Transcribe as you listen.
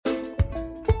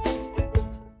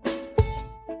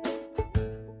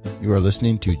You are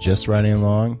listening to Just Riding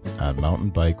Along on Mountain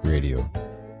Bike Radio.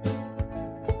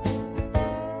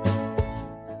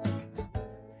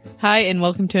 Hi, and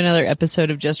welcome to another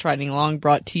episode of Just Riding Along,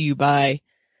 brought to you by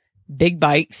Big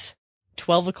Bikes,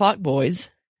 12 O'Clock Boys,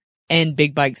 and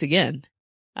Big Bikes Again.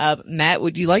 Matt,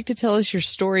 would you like to tell us your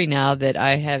story now that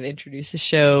I have introduced the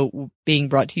show being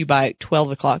brought to you by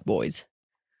 12 O'Clock Boys?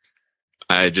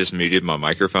 I just muted my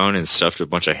microphone and stuffed a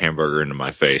bunch of hamburger into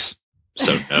my face.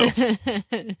 So no.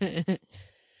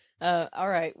 All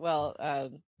right. Well,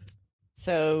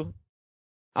 so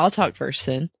I'll talk first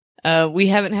then. We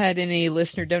haven't had any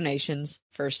listener donations,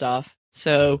 first off.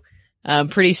 So,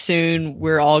 pretty soon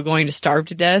we're all going to starve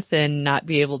to death and not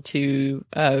be able to,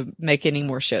 make any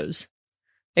more shows.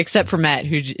 Except for Matt,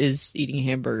 who is eating a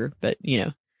hamburger. But, you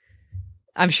know,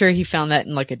 I'm sure he found that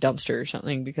in like a dumpster or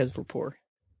something because we're poor.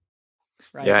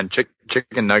 Right? Yeah, and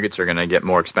chicken nuggets are going to get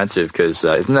more expensive because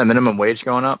isn't that minimum wage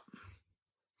going up?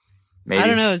 Maybe. I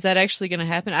don't know. Is that actually going to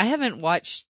happen? I haven't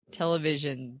watched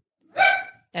television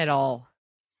at all.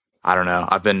 I don't know.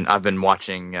 I've been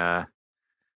watching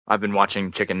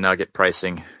chicken nugget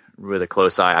pricing with a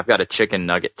close eye. I've got a chicken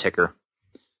nugget ticker,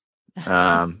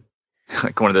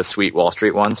 like one of the sweet Wall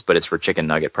Street ones, but it's for chicken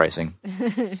nugget pricing.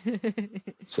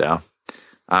 So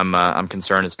I'm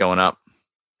concerned it's going up.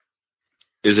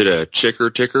 Is it a chicker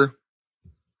ticker?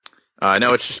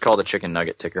 No, it's just called a chicken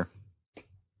nugget ticker.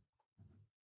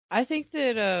 I think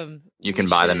that you can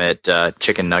buy them at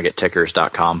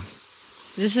chickennuggettickers.com.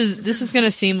 This is going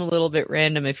to seem a little bit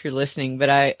random if you're listening,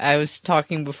 but I was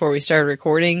talking before we started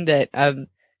recording that I'm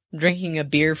drinking a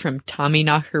beer from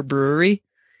Tommyknocker Brewery,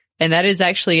 and that is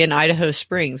actually in Idaho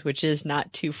Springs, which is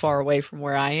not too far away from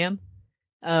where I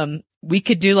am. We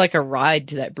could do like a ride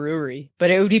to that brewery,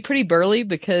 but it would be pretty burly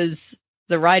because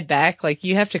the ride back, like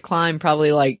you have to climb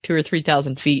probably like 2,000 or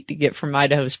 3,000 feet to get from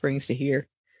Idaho Springs to here.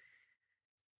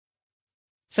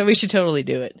 So we should totally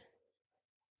do it.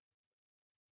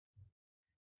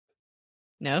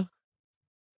 No?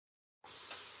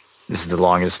 This is the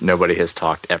longest nobody has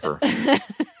talked ever.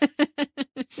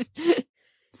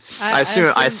 I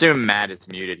assume Matt is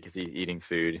muted because he's eating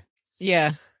food.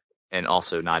 Yeah. And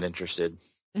also not interested.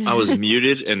 I was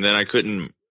muted and then I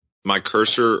couldn't, my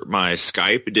cursor, my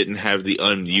Skype didn't have the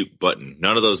unmute button.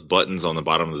 None of those buttons on the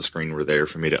bottom of the screen were there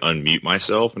for me to unmute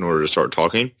myself in order to start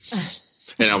talking.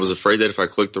 And I was afraid that if I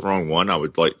clicked the wrong one, I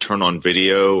would like turn on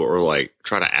video or like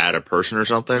try to add a person or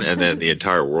something, and then the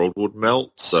entire world would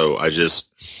melt. So I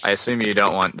assume you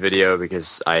don't want video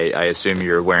because I assume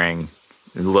you're wearing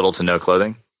little to no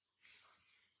clothing.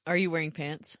 Are you wearing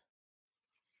pants?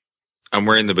 I'm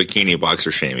wearing the bikini boxer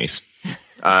chamois.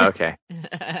 Okay.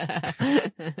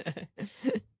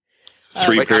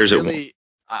 3 pairs at once.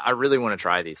 I really want to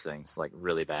try these things, like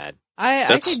really bad.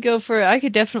 I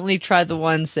could definitely try the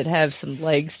ones that have some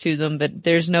legs to them, but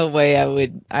there's no way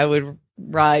I would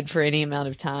ride for any amount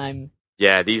of time.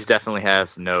 Yeah, these definitely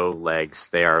have no legs.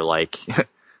 They are like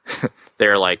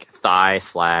they're like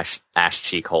thigh/ass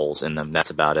cheek holes in them. That's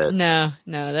about it. No,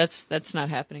 that's not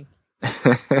happening.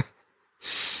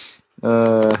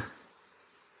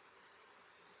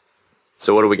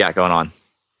 So what do we got going on?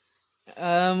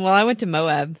 Well, I went to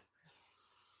Moab.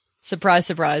 Surprise,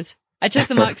 surprise. I took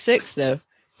the Mach 6 though,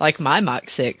 like my Mach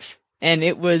 6, and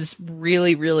it was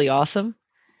really, really awesome.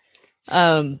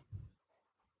 I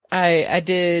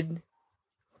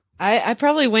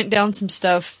probably went down some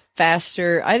stuff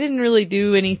faster. I didn't really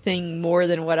do anything more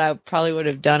than what I probably would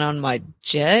have done on my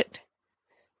jet,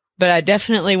 but I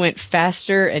definitely went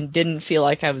faster and didn't feel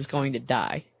like I was going to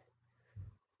die.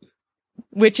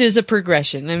 Which is a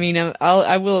progression. I mean,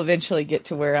 I will eventually get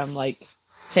to where I'm like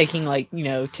taking like,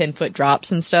 10-foot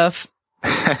drops and stuff.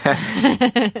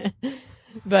 But,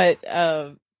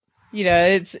 I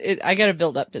got to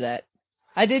build up to that.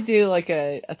 I did do like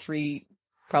a 3,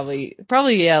 probably,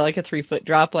 yeah, like a 3-foot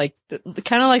drop, like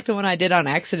kind of like the one I did on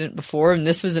accident before. And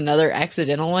this was another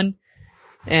accidental one.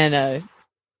 And,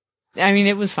 I mean,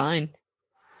 it was fine.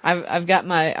 I've got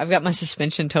my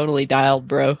suspension totally dialed,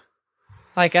 bro.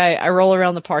 Like I roll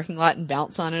around the parking lot and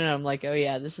bounce on it and I'm like, oh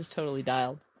yeah, this is totally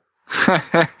dialed.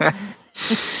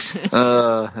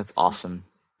 That's awesome.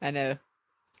 I know.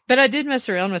 But I did mess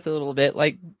around with it a little bit.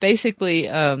 Like basically,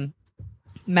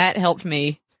 Matt helped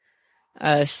me,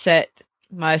 set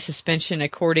my suspension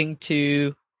according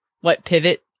to what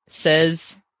Pivot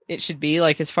says it should be,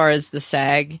 like as far as the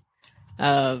sag.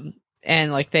 And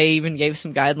like they even gave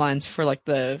some guidelines for like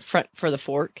the front for the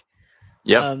fork.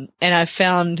 Yeah. And I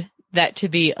found that to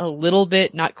be a little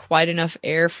bit, not quite enough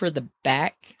air for the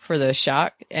back, for the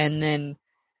shock, and then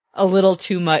a little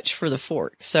too much for the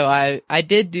fork. So I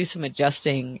did do some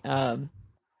adjusting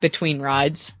between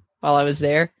rides while I was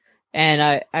there.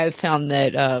 And I found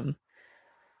that,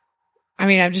 I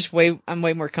mean, I'm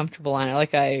way more comfortable on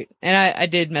it. I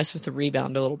did mess with the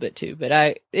rebound a little bit too, but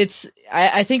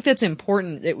I think that's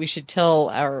important that we should tell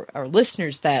our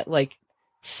listeners that, like,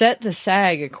 set the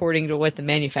sag according to what the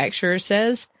manufacturer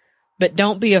says, but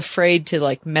don't be afraid to,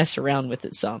 like, mess around with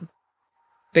it some.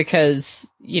 Because,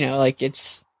 you know, like,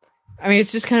 it's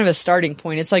just kind of a starting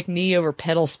point. It's like knee over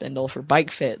pedal spindle for bike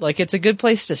fit. Like, it's a good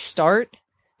place to start.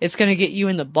 It's going to get you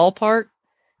in the ballpark,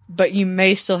 but you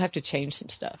may still have to change some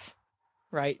stuff.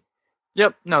 Right?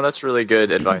 Yep. No, that's really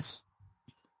good advice.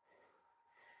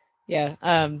 Yeah.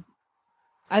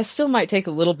 I still might take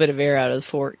a little bit of air out of the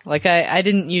fork. Like, I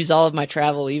didn't use all of my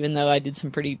travel, even though I did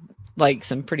some pretty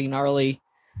gnarly,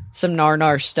 some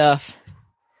gnar stuff.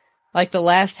 Like the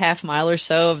last half mile or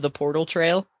so of the Portal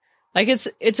Trail. Like,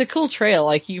 it's a cool trail.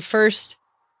 Like,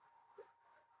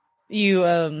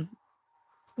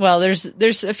 well,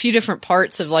 there's a few different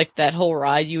parts of, like, that whole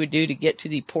ride you would do to get to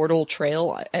the Portal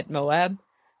Trail at Moab.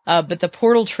 But the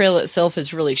Portal Trail itself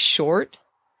is really short.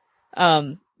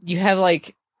 You have,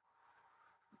 like,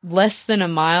 less than a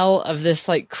mile of this,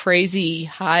 like, crazy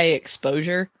high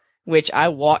exposure, which I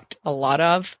walked a lot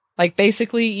of. Like,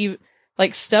 basically,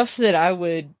 like, stuff that I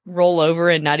would roll over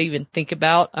and not even think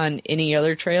about on any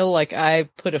other trail, like, I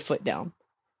put a foot down.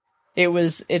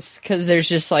 It's because there's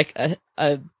just, like, a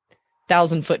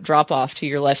 1,000-foot drop off to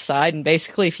your left side, and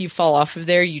basically if you fall off of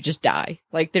there, you just die.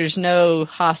 Like, there's no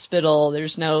hospital,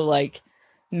 there's no, like,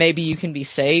 maybe you can be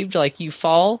saved. Like, you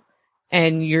fall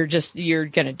and you're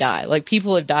gonna die. Like,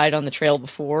 people have died on the trail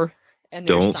before. And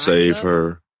don't save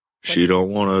her. She don't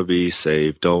want to be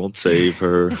saved. Don't save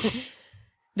her.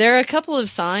 There are a couple of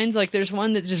signs. Like, there's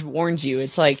one that just warns you.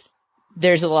 It's like,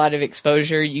 there's a lot of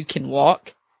exposure, you can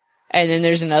walk. And then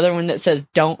there's another one that says,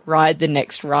 don't ride the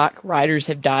next rock. Riders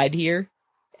have died here.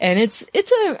 And it's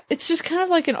just kind of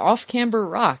like an off-camber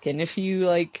rock. And if you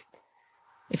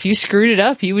screwed it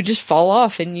up, you would just fall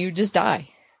off and you just die.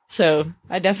 So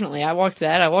I walked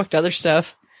that. I walked other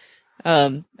stuff.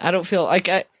 I don't feel like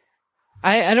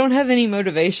I don't have any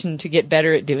motivation to get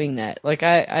better at doing that. Like,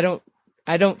 I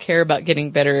don't care about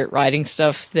getting better at riding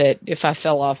stuff that if I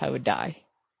fell off, I would die.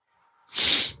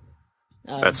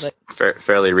 That's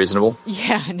fairly reasonable.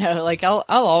 Yeah, no, like, I'll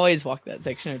always walk that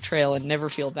section of trail and never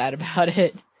feel bad about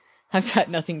it. I've got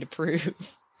nothing to prove.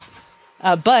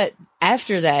 But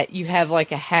after that, you have,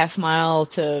 like, a half mile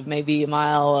to maybe a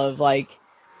mile of, like,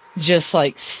 just,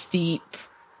 like, steep,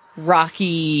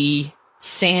 rocky,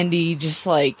 sandy, just,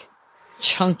 like,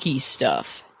 chunky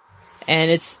stuff.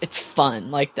 And it's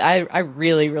fun. Like, I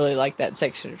really, really like that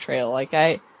section of trail. Like,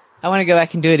 I want to go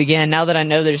back and do it again now that I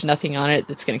know there's nothing on it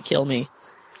that's going to kill me.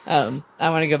 I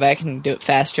want to go back and do it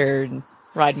faster and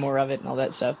ride more of it and all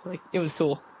that stuff. Like, it was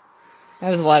cool. That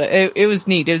was it was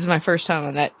neat. It was my first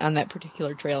time on that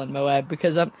particular trail in Moab,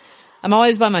 because I'm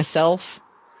always by myself.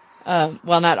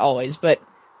 Well, not always, but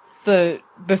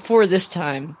before this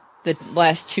time, the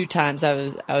last 2 times I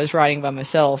was riding by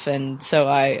myself, and so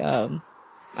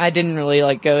I didn't really,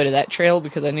 like, go to that trail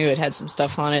because I knew it had some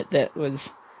stuff on it that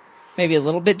was maybe a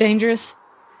little bit dangerous,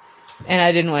 and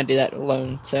I didn't want to do that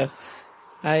alone. So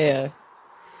I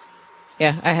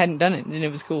hadn't done it, and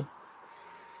it was cool.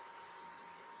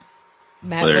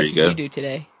 Matt, what did you do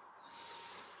today?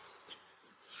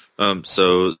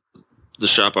 So the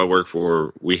shop I work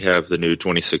for, we have the new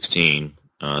 2016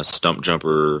 Stump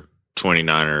Jumper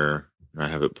 29er. I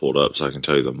have it pulled up so I can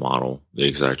tell you the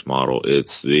exact model.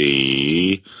 It's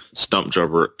the Stump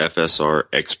Jumper FSR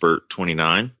Expert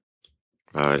 29.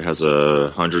 It has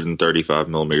 135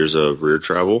 millimeters of rear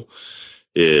travel.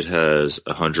 It has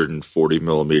 140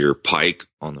 millimeter pike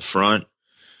on the front,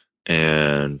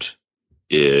 and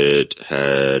it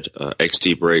had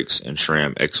XT brakes and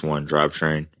SRAM X1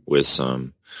 drivetrain with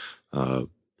some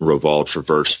Roval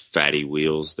Traverse fatty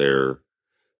wheels. They're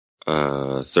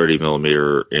 30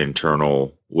 millimeter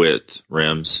internal width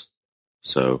rims.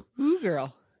 So, ooh,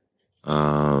 girl.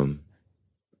 I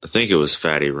think it was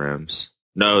fatty rims.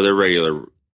 No, they're regular.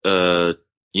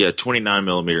 29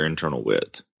 millimeter internal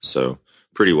width. So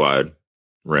pretty wide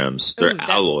rims. They're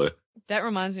alloy. That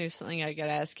reminds me of something I got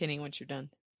to ask Kenny once you're done.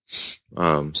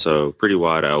 So pretty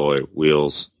wide alloy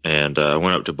wheels. And I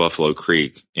went up to Buffalo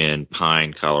Creek in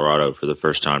Pine, Colorado for the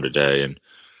first time today. And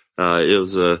it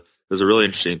was a really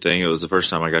interesting thing. It was the first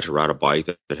time I got to ride a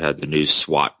bike that had the new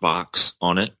SWAT box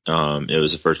on it. It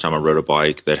was the first time I rode a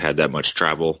bike that had that much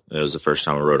travel. It was the first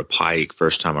time I rode a pike,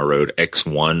 first time I rode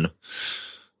X1.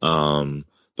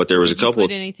 But there was a couple. Did you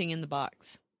put anything in the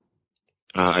box?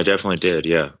 I definitely did,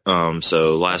 yeah.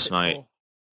 So last night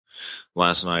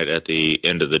at the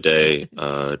end of the day,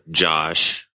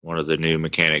 Josh, one of the new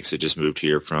mechanics that just moved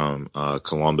here from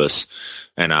Columbus,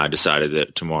 and I decided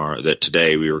that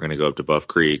today we were going to go up to Buff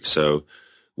Creek. So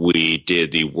we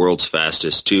did the world's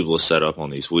fastest tubeless setup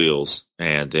on these wheels,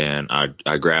 and then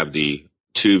I grabbed the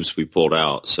tubes we pulled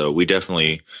out. So we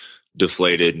definitely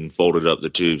deflated and folded up the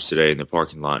tubes today in the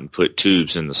parking lot and put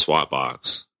tubes in the swap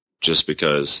box just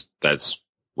because that's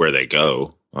where they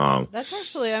go. That's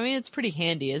actually, I mean, it's pretty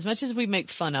handy as much as we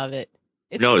make fun of it.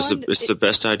 It's the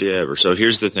best idea ever. So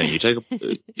here's the thing.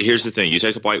 You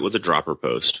take a bike with a dropper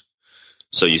post.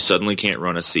 So you suddenly can't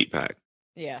run a seat pack.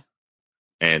 Yeah.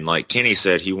 And like Kenny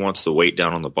said, he wants the weight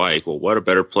down on the bike. Well, what a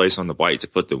better place on the bike to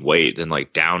put the weight than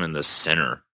like down in the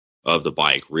center of the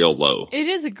bike, real low. It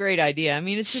is a great idea. I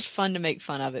mean, it's just fun to make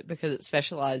fun of it because it's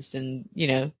specialized and, you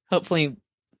know, hopefully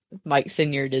Mike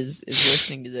Sinyard is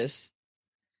listening to this.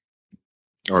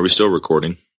 Are we still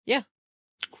recording? Yeah.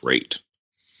 Great.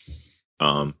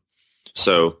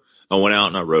 So I went out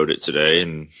and I rode it today,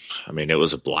 and I mean, it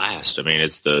was a blast. I mean,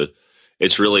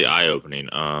 it's really eye-opening.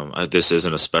 This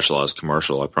isn't a specialized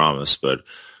commercial, I promise, but,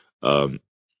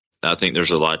 I think there's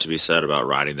a lot to be said about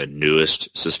riding the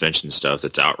newest suspension stuff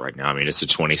that's out right now. I mean, it's a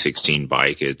 2016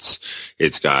 bike. It's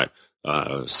got,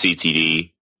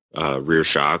 CTD, rear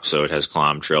shock, so it has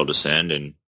climb, trail, descend.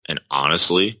 And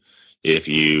honestly, if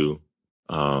you,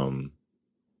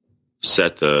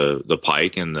 set the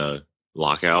pike in the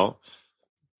lockout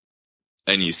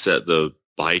and you set the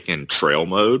bike in trail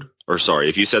mode, or sorry,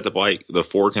 if you set the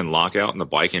fork in lockout and the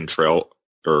bike in trail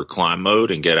or climb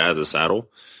mode and get out of the saddle,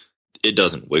 it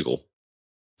doesn't wiggle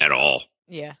at all.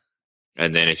 Yeah.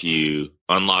 And then if you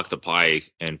unlock the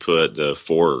pike and put the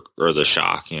fork or the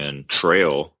shock in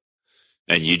trail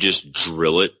and you just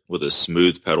drill it with a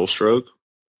smooth pedal stroke,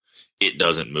 it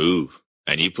doesn't move.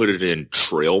 And you put it in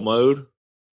trail mode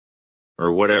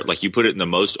or whatever, like you put it in the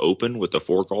most open with the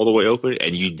fork all the way open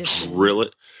and you drill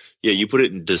it. Yeah, you put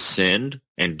it in descend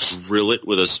and drill it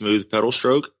with a smooth pedal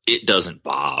stroke. It doesn't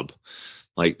bob.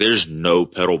 Like there's no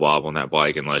pedal bob on that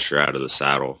bike unless you're out of the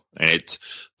saddle.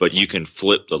 But you can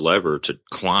flip the lever to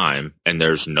climb and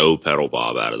there's no pedal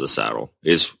bob out of the saddle.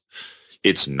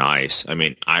 It's nice. I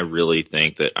mean, I really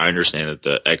think that I understand that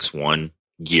the X1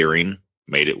 gearing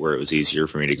made it where it was easier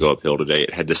for me to go uphill today.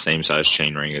 It had the same size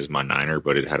chainring as my Niner,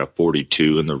 but it had a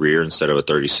 42 in the rear instead of a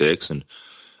 36. And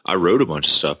I rode a bunch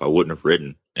of stuff I wouldn't have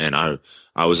ridden. And I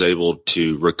was able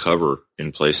to recover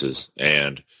in places.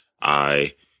 And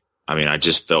I mean, I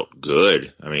just felt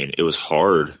good. I mean, it was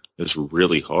hard. It was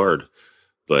really hard.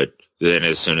 But then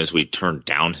as soon as we turned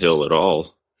downhill at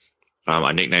all,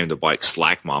 I nicknamed the bike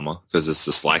Slack Mama because it's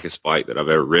the slackest bike that I've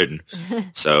ever ridden.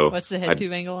 So what's the head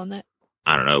tube angle on that?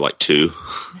 I don't know, like 2.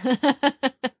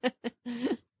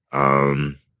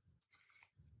 I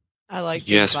like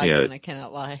big bikes and I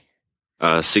cannot lie.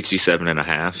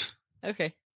 67.5.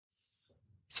 Okay.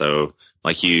 So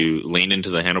like you lean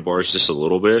into the handlebars just a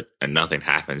little bit and nothing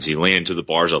happens. You lean into the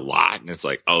bars a lot and it's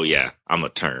like, oh yeah, I'm a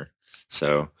turn.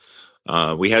 So,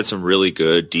 we had some really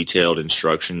good detailed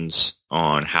instructions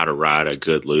on how to ride a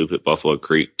good loop at Buffalo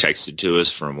Creek texted to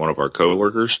us from one of our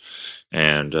coworkers.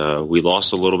 And, we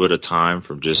lost a little bit of time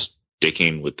from just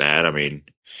sticking with that. I mean,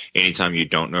 anytime you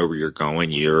don't know where you're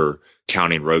going, you're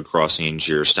counting road crossings,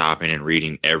 you're stopping and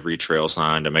reading every trail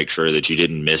sign to make sure that you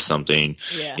didn't miss something,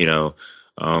 you know.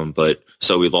 But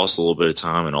so we lost a little bit of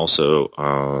time, and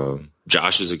also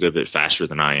Josh is a good bit faster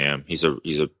than I am. He's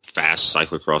a fast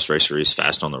cyclocross racer. He's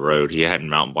fast on the road. He hadn't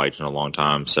mountain biked in a long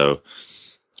time, so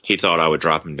he thought I would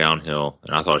drop him downhill,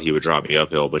 and I thought he would drop me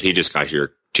uphill. But he just got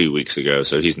here 2 weeks ago,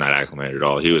 so he's not acclimated at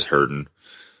all. He was hurting.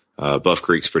 Buff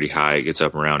Creek's pretty high. It gets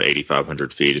up around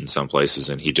 8,500 feet in some places,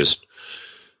 and he just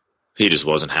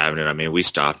wasn't having it. I mean, we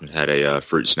stopped and had a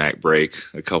fruit snack break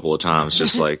a couple of times,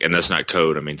 just like, and that's not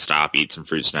code. I mean, stop, eat some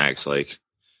fruit snacks. Like,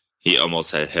 he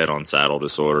almost had head on saddle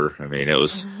disorder. I mean, it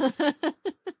was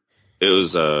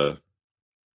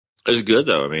good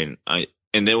though. I mean,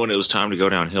 and then when it was time to go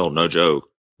downhill, no joke,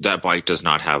 that bike does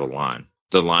not have a line.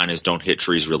 The line is don't hit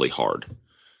trees really hard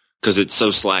because it's so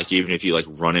slack. Even if you like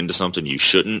run into something you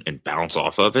shouldn't and bounce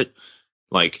off of it,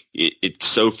 like it's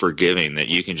so forgiving that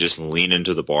you can just lean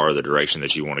into the bar the direction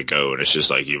that you want to go, and it's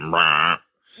just like you.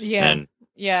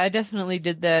 Yeah, I definitely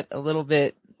did that a little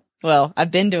bit. Well, I've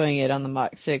been doing it on the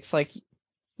Mach 6. Like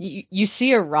you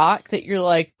see a rock that you're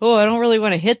like, oh, I don't really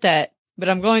want to hit that, but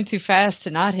I'm going too fast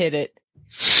to not hit it.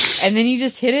 And then you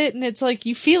just hit it, and it's like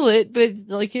you feel it, but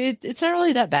like it's not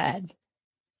really that bad.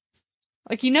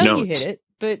 Like you hit it,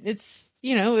 but it's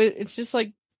it's just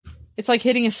like it's like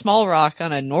hitting a small rock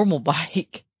on a normal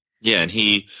bike. Yeah, and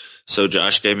he So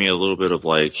Josh gave me a little bit of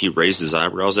like, he raised his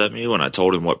eyebrows at me when I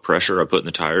told him what pressure I put in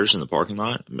the tires in the parking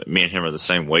lot. Me and him are the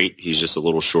same weight. He's just a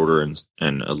little shorter and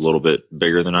a little bit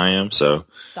bigger than I am. So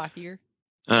Stockier?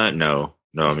 No.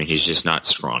 I mean, he's just not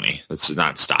scrawny. It's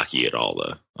not stocky at all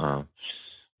though.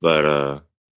 But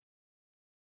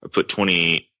I put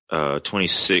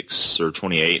 26 or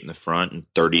 28 in the front and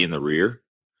 30 in the rear.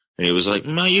 And he was like,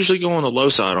 I usually go on the low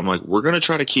side. I'm like, we're going to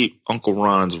try to keep Uncle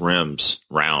Ron's rims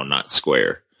round, not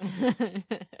square.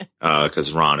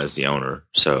 Because Ron is the owner.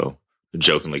 So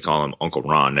jokingly call him Uncle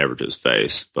Ron, never to his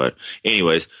face. But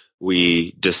anyways,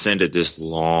 we descended this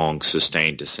long,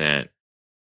 sustained descent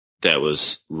that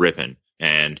was ripping.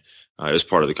 And it was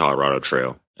part of the Colorado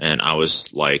Trail. And I was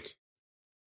like,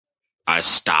 I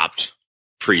stopped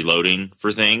preloading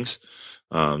for things.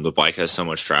 The bike has so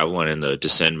much travel, and in the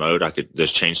descend mode, the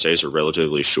chain stays are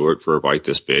relatively short for a bike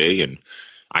this big, and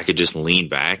I could just lean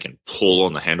back and pull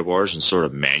on the handlebars and sort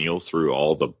of manual through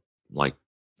all the like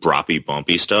droppy,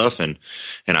 bumpy stuff, and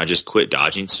I just quit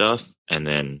dodging stuff. And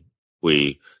then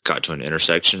we got to an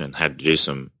intersection and had to do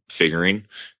some figuring,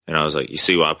 and I was like, "You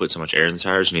see why I put so much air in the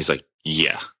tires?" And he's like,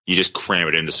 "Yeah, you just cram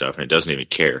it into stuff, and it doesn't even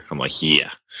care." I'm like,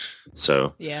 "Yeah."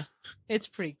 So yeah, it's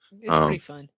pretty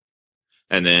fun.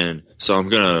 And then, so I'm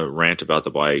going to rant about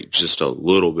the bike just a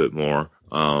little bit more.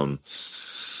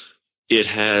 It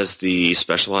has the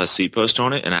specialized seat post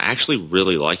on it, and I actually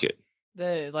really like it.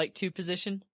 The, like,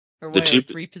 2-position? Or The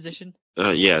 3-position?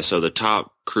 Yeah, so the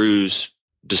top cruise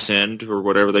descend, or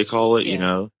whatever they call it, Yeah. you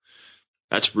know,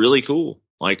 that's really cool.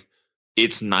 Like,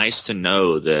 it's nice to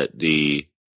know that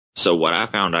so what I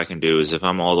found I can do is if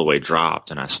I'm all the way dropped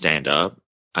and I stand up,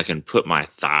 I can put my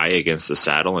thigh against the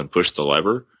saddle and push the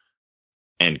lever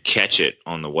and catch it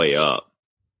on the way up.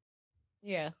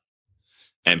 Yeah.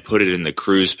 And put it in the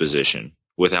cruise position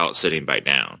without sitting back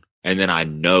down. And then I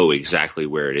know exactly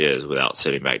where it is without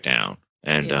sitting back down.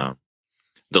 And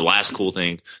the last cool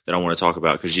thing that I want to talk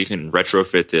about, because you can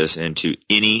retrofit this into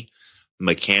any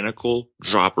mechanical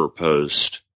dropper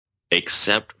post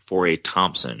except for a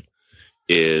Thompson,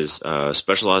 is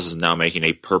Specialized is now making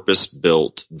a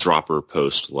purpose-built dropper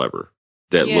post lever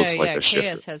that looks like a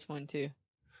shifter. KS has one too.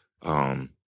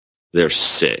 They're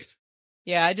sick.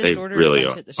 Yeah, I just They ordered really a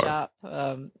bunch are. at the shop.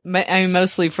 I mean,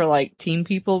 mostly for like team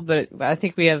people, but I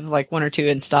think we have like 1 or 2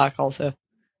 in stock also.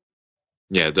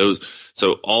 Yeah,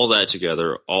 so all that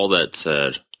together, all that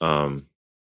said, I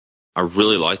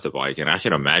really like the bike, and I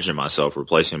can imagine myself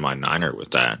replacing my Niner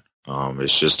with that.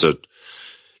 It's just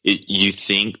you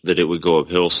think that it would go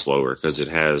uphill slower because it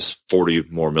has 40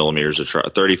 more millimeters of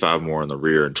 35 more in the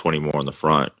rear and 20 more in the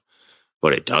front,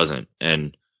 but it doesn't.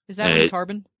 And is that one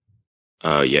carbon?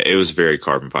 Yeah, it was very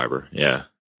carbon fiber. Yeah.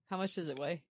 How much does it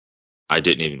weigh? I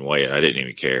didn't even weigh it. I didn't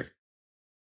even care.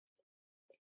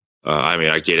 I mean,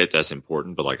 I get it. That's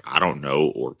important, but like, I don't know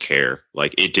or care.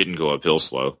 Like, it didn't go uphill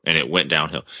slow, and it went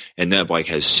downhill. And that bike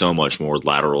has so much more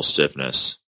lateral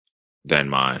stiffness than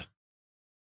my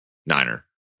Niner.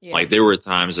 Yeah. Like, there were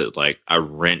times that like I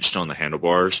wrenched on the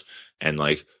handlebars and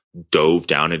like dove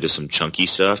down into some chunky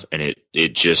stuff, and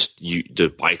it just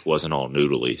the bike wasn't all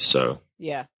noodly. So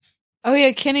yeah. Oh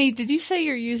yeah, Kenny, did you say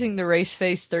you're using the Race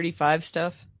Face 35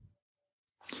 stuff?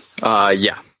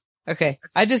 Yeah. Okay.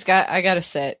 I got a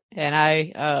set,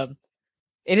 and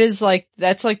it is like,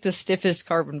 that's like the stiffest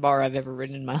carbon bar I've ever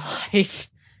ridden in my life.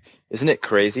 Isn't it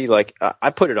crazy? Like, I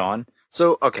put it on.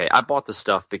 So, okay, I bought the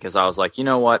stuff because I was like, you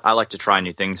know what? I like to try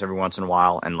new things every once in a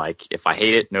while, and like, if I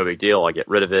hate it, no big deal. I'll get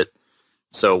rid of it.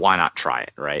 So why not try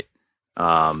it, right?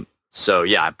 So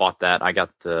yeah, I bought that. I got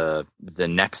the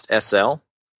Next SL.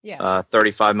 Yeah.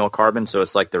 35 mil carbon, so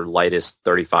it's like their lightest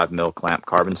 35 mil clamp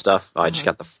carbon stuff. I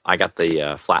got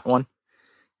the flat one,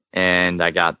 and I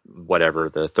got whatever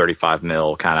the 35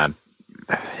 mil kind of.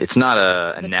 It's not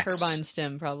a Next turbine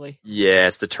stem, probably. Yeah,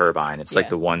 it's the turbine. It's like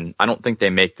the one. I don't think they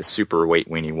make the super weight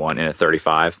weenie one in a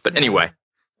 35. But anyway,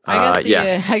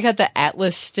 I got the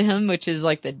Atlas stem, which is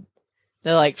like the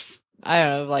like, I don't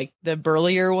know, like the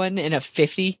burlier one in a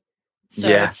 50. So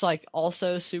it's like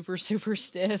also super, super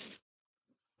stiff.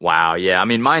 Wow, yeah. I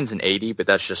mean, mine's an 80, but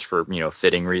that's just for,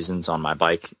 fitting reasons on my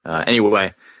bike.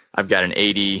 Anyway, I've got an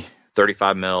 80,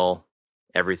 35 mil,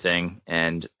 everything,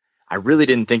 and I really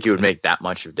didn't think it would make that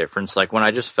much of a difference. Like, when I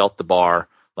just felt the bar,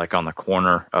 like, on the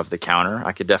corner of the counter,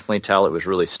 I could definitely tell it was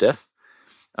really stiff,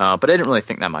 but I didn't really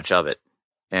think that much of it.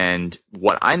 And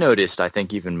what I noticed, I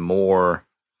think, even more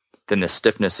than the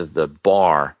stiffness of the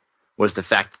bar was the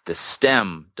fact that the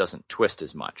stem doesn't twist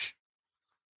as much.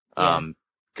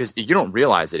 Because you don't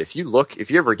realize it. If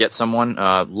you ever get someone,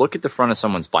 look at the front of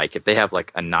someone's bike. If they have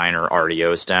like a Niner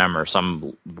RDO stem or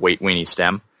some weight weenie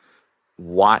stem,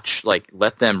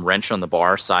 let them wrench on the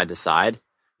bar side to side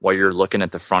while you're looking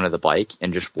at the front of the bike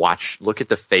and just look at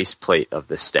the faceplate of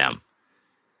the stem.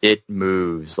 It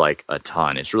moves like a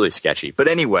ton. It's really sketchy. But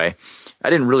anyway, I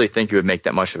didn't really think it would make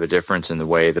that much of a difference in the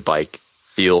way the bike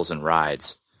feels and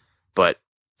rides. But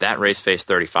that Race Face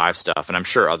 35 stuff, and I'm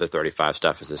sure other 35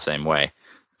 stuff is the same way,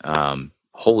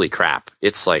 holy crap,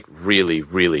 it's like really,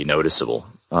 really noticeable.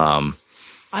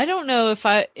 I don't know if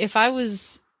I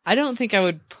was, I don't think I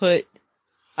would put,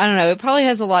 I don't know, it probably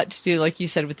has a lot to do, like you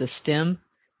said, with the stem.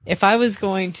 If I was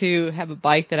going to have a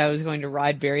bike that I was going to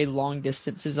ride very long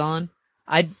distances on,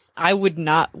 I would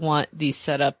not want the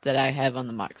setup that I have on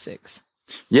the Mach 6.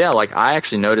 Yeah, like I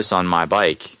actually notice on my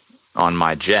bike, on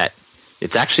my Jet,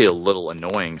 it's actually a little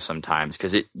annoying sometimes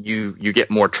because you get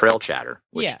more trail chatter,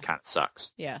 which kind of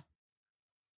sucks. Yeah.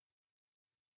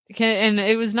 And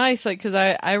it was nice, like, because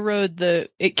I rode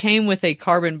it came with a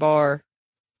carbon bar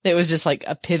that was just like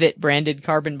a Pivot branded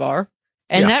carbon bar.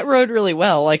 And that rode really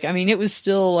well. Like, I mean, it was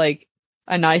still like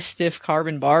a nice stiff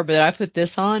carbon bar, but I put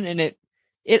this on and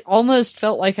it almost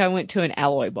felt like I went to an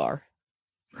alloy bar.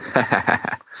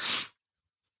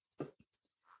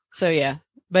 So yeah,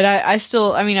 but I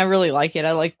still, I mean, I really like it.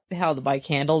 I like how the bike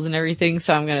handles and everything.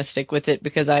 So I'm going to stick with it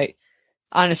because I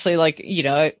honestly, like, you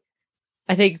know,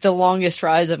 I think the longest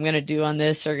rides I'm going to do on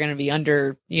this are going to be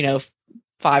under, you know,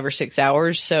 5 or 6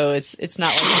 hours. So it's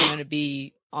not like I'm going to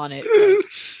be on it. Like,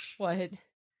 what?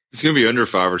 It's going to be under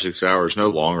 5 or 6 hours. No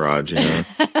long rides, you know.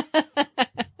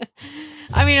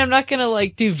 I mean, I'm not going to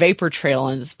like do vapor trail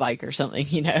on this bike or something,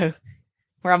 you know,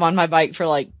 where I'm on my bike for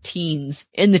like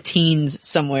in the teens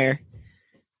somewhere.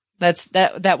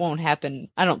 That won't happen.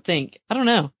 I don't think. I don't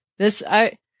know.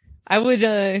 I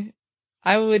wouldn't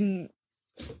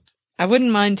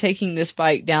mind taking this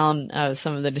bike down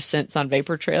some of the descents on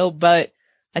vapor trail, but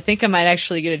I think I might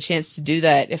actually get a chance to do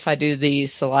that if I do the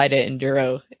Salida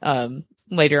Enduro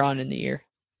later on in the year.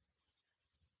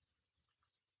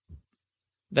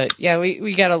 But yeah,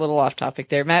 we got a little off topic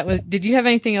there. Matt, did you have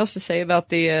anything else to say about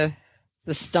the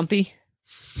Stumpy?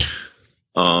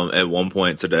 At one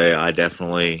point today,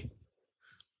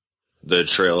 the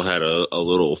trail had a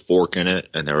little fork in it,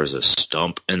 and there was a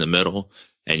stump in the middle,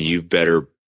 and you better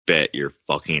bet your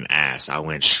fucking ass I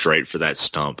went straight for that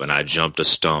stump, and I jumped a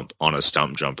stump on a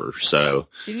stump jumper. So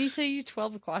didn't you say you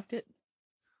 12 o'clocked it?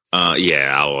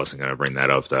 Yeah, I wasn't gonna bring that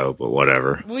up though, but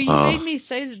whatever. Well, you made me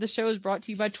say that the show was brought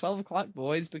to you by 12 o'clock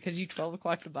boys because you 12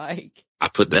 o'clocked the bike. I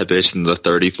put that bitch in the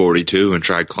 3042 and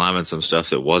tried climbing some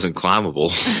stuff that wasn't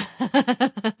climbable.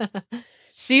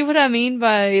 See what I mean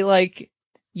by like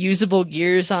usable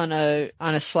gears on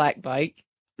a slack bike?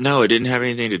 No, it didn't have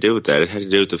anything to do with that. It had to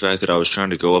do with the fact that I was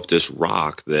trying to go up this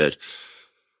rock that,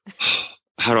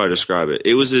 how do I describe it?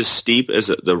 It was as steep as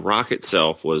the rock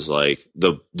itself was like,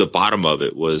 the bottom of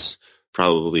it was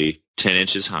probably 10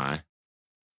 inches high.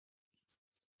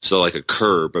 So like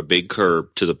a big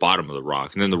curb to the bottom of the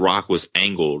rock. And then the rock was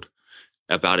angled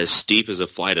about as steep as a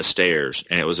flight of stairs.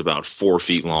 And it was about 4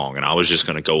 feet long. And I was just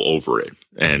going to go over it.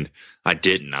 And I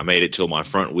didn't. I made it till my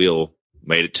front wheel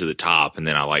made it to the top. And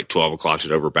then I like 12 o'clocked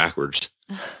it over backwards.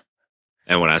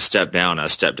 And when I stepped down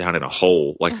in a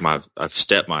hole. Like I've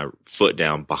stepped my foot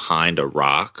down behind a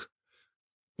rock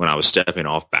when I was stepping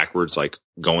off backwards, like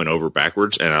going over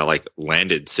backwards. And I like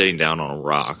landed sitting down on a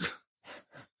rock.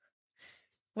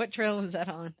 What trail was that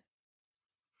on?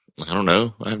 I don't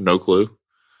know. I have no clue.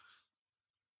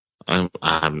 I'm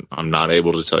not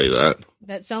able to tell you that.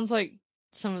 That sounds like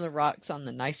some of the rocks on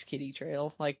the Nice Kitty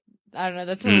Trail. Like, I don't know.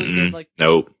 That's how we did, like.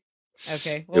 Nope.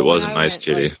 Okay. Well, it wasn't Nice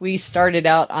Kitty. Like, we started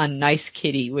out on Nice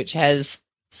Kitty, which has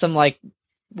some like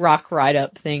rock ride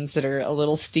up things that are a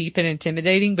little steep and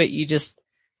intimidating, but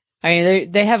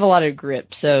they have a lot of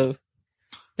grip, so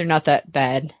they're not that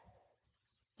bad.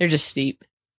 They're just steep.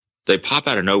 They pop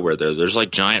out of nowhere though. There's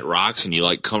like giant rocks and you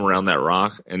like come around that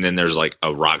rock and then there's like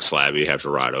a rock slab you have to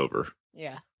ride over.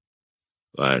 Yeah.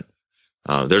 But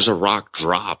there's a rock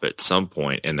drop at some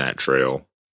point in that trail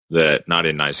that not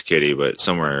in Nice Kitty, but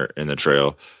somewhere in the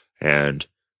trail. And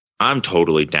I'm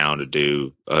totally down to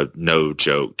do a no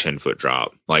joke 10-foot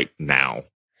drop like now.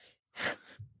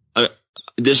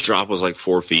 This drop was like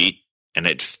 4 feet and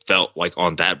it felt like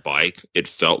on that bike, it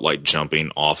felt like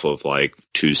jumping off of like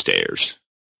 2 stairs.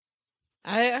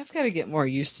 I've got to get more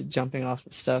used to jumping off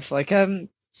of stuff. Like I'm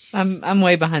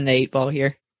way behind the 8 ball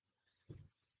here.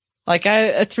 Like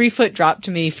a 3-foot drop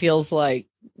to me feels like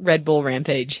Red Bull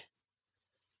Rampage.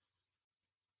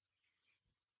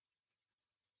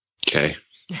 Okay.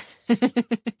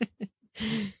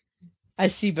 I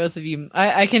see both of you.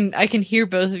 I can hear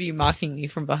both of you mocking me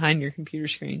from behind your computer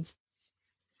screens.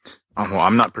 Well,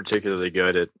 I'm not particularly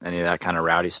good at any of that kind of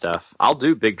rowdy stuff. I'll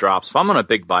do big drops. If I'm on a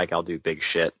big bike, I'll do big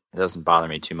shit. It doesn't bother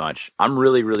me too much. I'm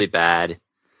really, really bad.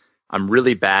 I'm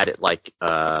really bad at like,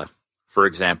 for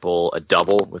example, a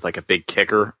double with like a big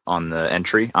kicker on the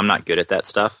entry. I'm not good at that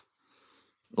stuff.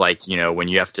 Like, you know, when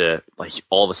you have to, like,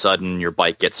 all of a sudden your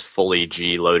bike gets fully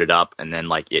G loaded up and then,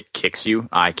 like, it kicks you.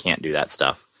 I can't do that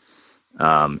stuff.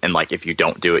 And, like, if you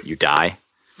don't do it, you die.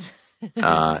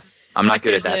 I'm not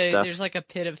good at that stuff. There's, like, a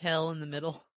pit of hell in the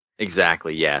middle.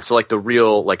 Exactly, yeah. So, like, the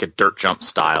real, like, a dirt jump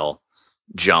style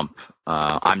jump,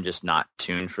 I'm just not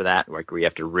tuned for that. Like, we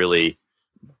have to really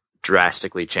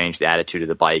drastically change the attitude of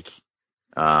the bike,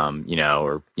 you know,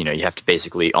 or, you know, you have to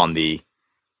basically, on the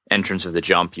entrance of the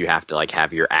jump, you have to like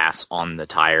have your ass on the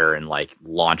tire and like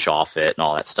launch off it and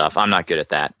all that stuff. I'm not good at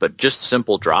that, but just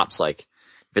simple drops, like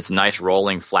if it's a nice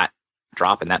rolling flat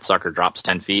drop and that sucker drops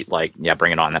 10 feet, like, yeah,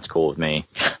 bring it on. That's cool with me.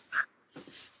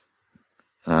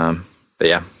 But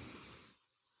yeah.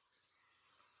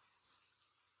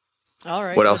 All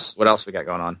right. What else we got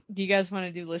going on? Do you guys want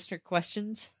to do listener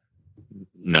questions?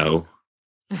 No.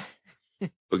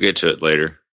 We'll get to it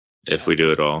later if we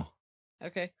do it all.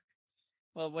 Okay.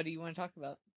 Well, what do you want to talk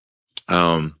about?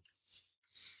 I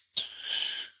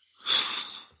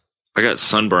got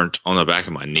sunburnt on the back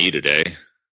of my knee today.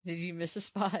 Did you miss a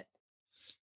spot?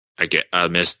 I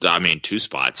missed 2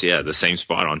 spots. Yeah, the same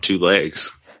spot on 2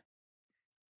 legs.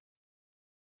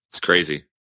 It's crazy.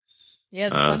 Yeah,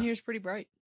 the sun here is pretty bright.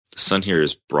 The sun here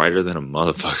is brighter than a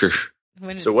motherfucker.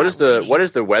 So what is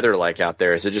the weather like out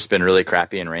there? Has it just been really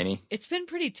crappy and rainy? It's been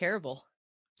pretty terrible.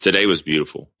 Today was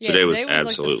beautiful. Yeah, today was like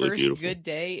absolutely the first beautiful. Good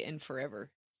day in forever.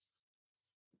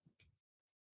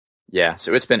 Yeah,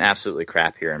 so it's been absolutely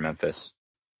crap here in Memphis.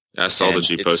 I saw that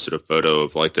you posted a photo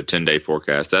of like the 10-day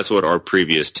forecast. That's what our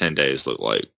previous 10 days look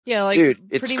like. Yeah, like dude,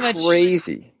 it's pretty much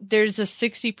crazy. There's a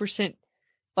 60%,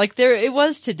 like it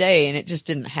was today and it just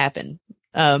didn't happen.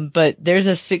 But there's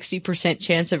a 60%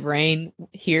 chance of rain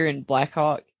here in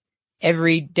Blackhawk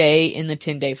every day in the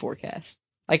 10-day forecast.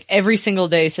 Like every single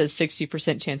day says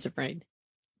 60% chance of rain.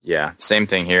 Yeah, same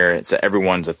thing here.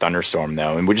 Everyone's a thunderstorm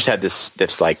though, and we just had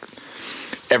this like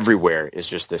everywhere is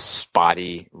just this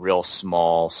spotty, real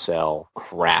small cell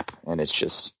crap, and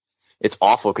it's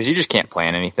awful because you just can't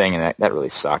plan anything, and that really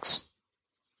sucks.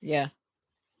 Yeah,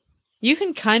 you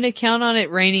can kind of count on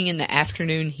it raining in the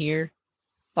afternoon here,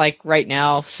 like right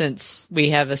now, since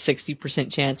we have a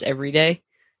 60% chance every day.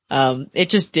 It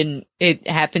just didn't. It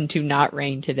happened to not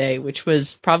rain today, which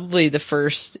was probably the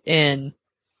first in,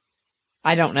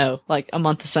 I don't know, like a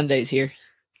month of Sundays here.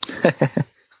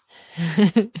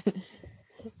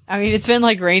 I mean, it's been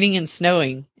like raining and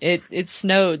snowing. It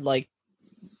snowed like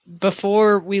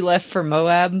before we left for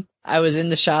Moab. I was in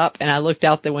the shop and I looked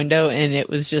out the window and it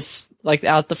was just like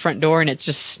out the front door and it's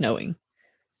just snowing.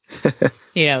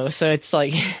 You know, so it's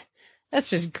like that's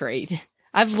just great.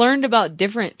 I've learned about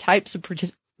different types of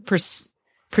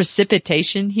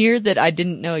precipitation here that I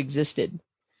didn't know existed.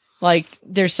 Like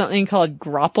there's something called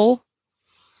graupel,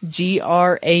 Graupel,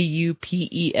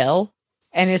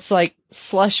 and it's like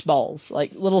slush balls,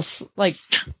 like little like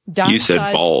dime. You said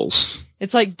size, balls.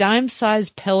 It's like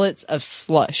dime-sized pellets of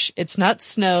slush. It's not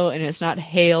snow and it's not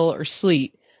hail or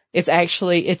sleet. It's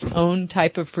actually its own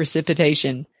type of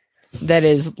precipitation that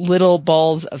is little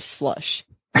balls of slush.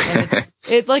 And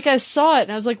it's like I saw it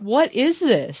and I was like, "What is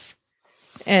this?"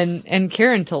 And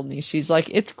Karen told me, she's like,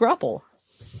 "It's graupel."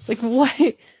 It's like,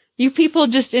 what? You people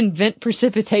just invent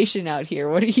precipitation out here.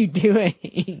 What are you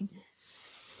doing?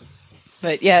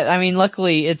 But yeah, I mean,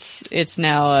 luckily it's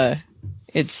now,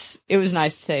 it was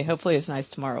nice today. Hopefully it's nice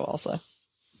tomorrow also.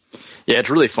 Yeah, it's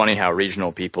really funny how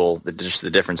regional people, just the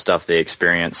different stuff they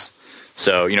experience.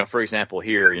 So, you know, for example,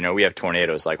 here, you know, we have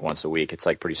tornadoes like once a week. It's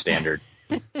like pretty standard.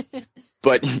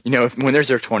 But, you know, when there's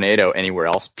a tornado anywhere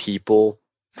else, people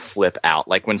flip out.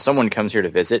 Like when someone comes here to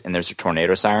visit and there's a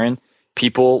tornado siren,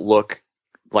 people look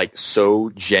like so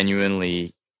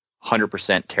genuinely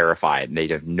 100% terrified and they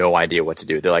have no idea what to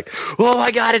do. They're like, "Oh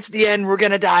my God, it's the end. We're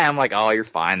going to die." I'm like, "Oh, you're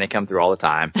fine. They come through all the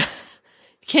time."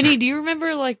 Kenny, do you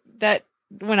remember like that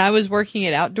when I was working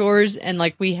at Outdoors and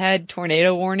like we had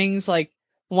tornado warnings like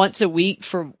once a week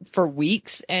for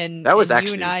weeks and that was and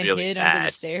actually you and I really hid bad. under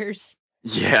the stairs?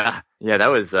 Yeah, that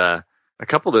was a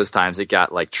couple of those times it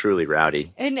got like truly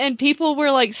rowdy. And people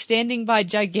were like standing by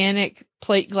gigantic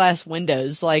plate glass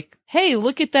windows like, "Hey,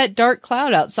 look at that dark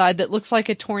cloud outside that looks like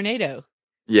a tornado."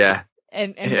 Yeah.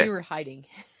 And yeah. We were hiding.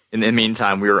 In the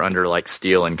meantime, we were under like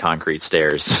steel and concrete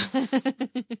stairs.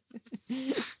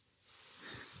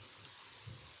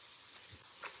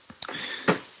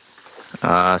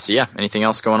 So yeah, anything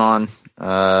else going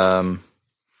on?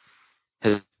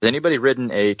 Has anybody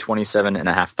ridden a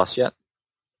 27.5 plus yet?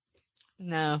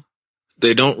 No.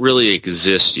 They don't really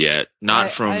exist yet.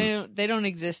 They don't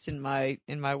exist in my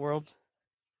world.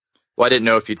 Well, I didn't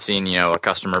know if you'd seen, a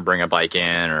customer bring a bike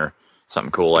in or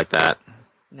something cool like that.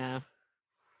 No.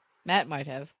 Matt might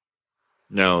have.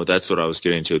 No, that's what I was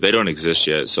getting to. They don't exist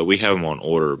yet, so we have them on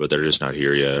order, but they're just not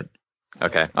here yet.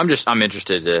 Okay. I'm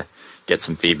interested to get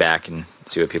some feedback and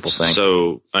see what people think.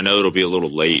 So I know it'll be a little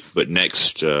late, but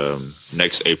next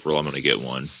April I'm going to get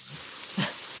one.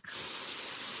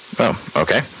 Oh,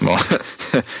 okay. Well,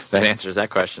 that answers that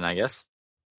question, I guess.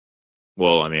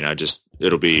 Well, I mean,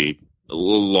 it'll be a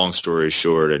little long story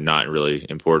short and not really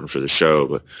important for the show,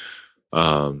 but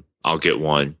I'll get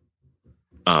one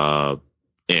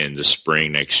in the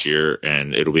spring next year,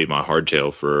 and it'll be my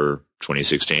hardtail for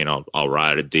 2016. I'll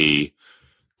ride the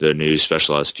new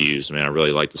Specialized Fuse. I mean, I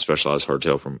really like the Specialized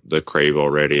hardtail from the Crave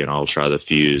already, and I'll try the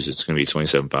Fuse. It's going to be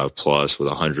 27.5 plus with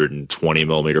a 120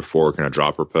 millimeter fork and a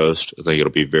dropper post. I think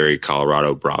it'll be very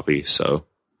Colorado broppy. So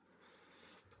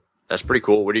that's pretty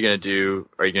cool. What are you going to do?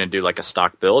 Are you going to do like a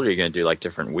stock build? Are you going to do like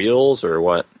different wheels or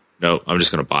what? No, I'm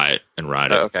just going to buy it and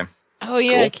ride it. Okay. Oh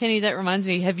yeah, Cool. Kenny, that reminds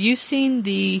me. Have you seen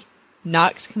the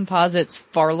Knox Composites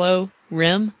Farlow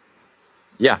rim?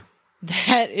 Yeah.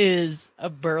 That is a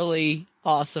burly,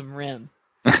 awesome rim.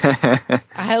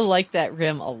 I like that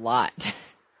rim a lot.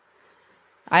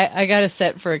 I got a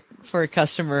set for a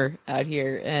customer out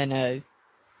here, and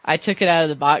I took it out of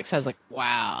the box. I was like,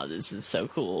 wow, this is so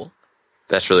cool.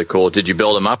 That's really cool. Did you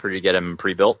build them up or did you get them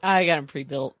pre-built? I got them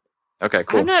pre-built. Okay,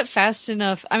 cool. I'm not fast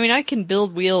enough. I mean, I can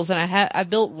build wheels, and I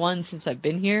built one since I've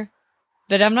been here,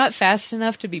 but I'm not fast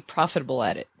enough to be profitable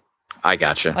at it. I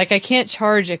gotcha. Like, I can't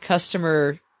charge a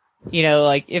customer,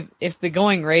 like if the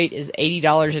going rate is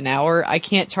 $80 an hour, I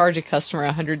can't charge a customer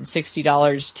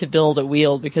 $160 to build a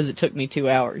wheel because it took me 2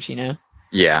 hours,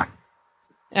 Yeah.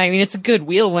 I mean, it's a good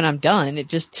wheel when I'm done. It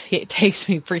just it takes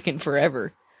me freaking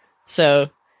forever. So,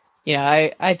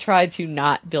 I try to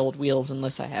not build wheels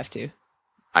unless I have to.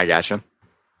 I gotcha.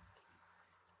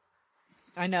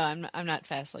 I know I'm not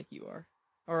fast like you are,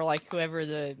 or like whoever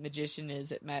the magician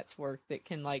is at Matt's work that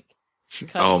can cut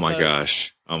Oh my spokes.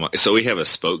 gosh! So we have a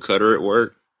spoke cutter at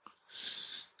work.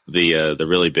 The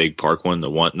really big Park one,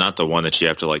 not the one that you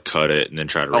have to cut it and then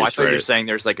try to. Oh, I thought you were it. saying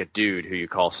there's a dude who you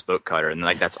call spoke cutter, and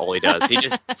that's all he does.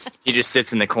 He just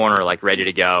sits in the corner ready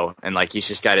to go, and he's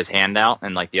just got his hand out,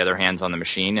 and the other hand's on the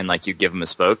machine, and you give him a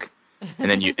spoke, and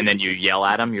then you yell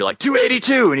at him. You're like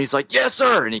 282, and he's like, yes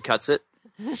sir, and he cuts it.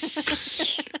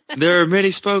 There are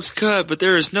many spokes cut, but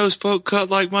there is no spoke cut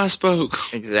like my spoke.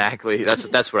 Exactly.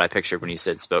 That's what I pictured when you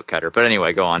said spoke cutter. But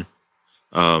anyway, go on.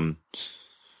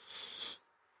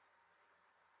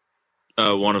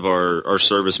 One of our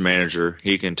service manager,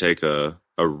 he can take a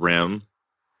rim.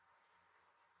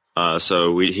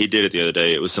 So he did it the other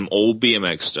day. It was some old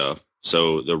BMX stuff.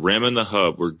 So the rim and the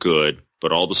hub were good,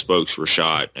 but all the spokes were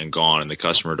shot and gone, and the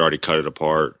customer had already cut it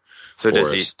apart. So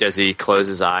does he close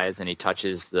his eyes and he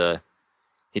touches the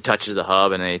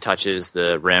hub and then he touches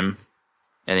the rim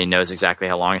and he knows exactly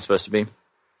how long it's supposed to be?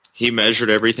 He measured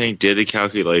everything, did the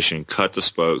calculation, cut the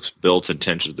spokes, built and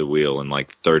tensioned the wheel in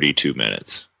 32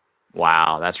 minutes.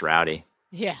 Wow, that's rowdy.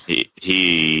 Yeah.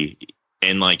 He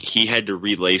had to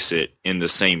relace it in the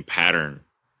same pattern.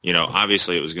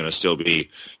 Obviously it was going to still be,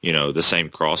 the same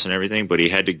cross and everything, but he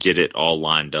had to get it all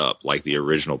lined up like the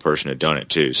original person had done it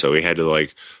too. So he had to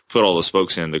put all the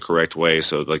spokes in the correct way.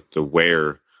 So the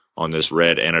wear on this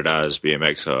red anodized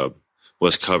BMX hub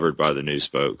was covered by the new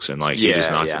spokes, and he just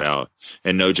knocked it out.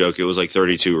 And no joke, it was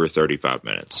 32 or 35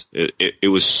 minutes. It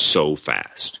was so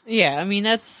fast. Yeah, I mean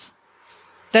that's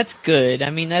good. I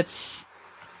mean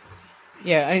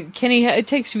Kenny, it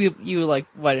takes you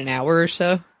what, an hour or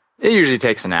so? It usually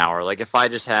takes an hour. If I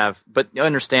just have, but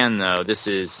understand though, this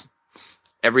is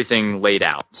everything laid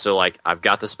out. So I've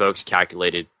got the spokes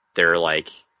calculated. They're laid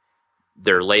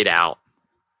out.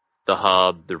 The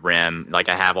hub, the rim, I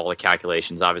have all the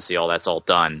calculations. Obviously, all that's all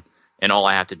done, and all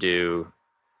I have to do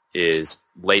is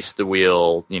lace the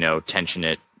wheel, tension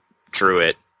it, true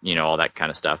it, all that kind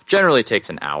of stuff. Generally, it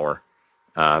takes an hour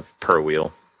per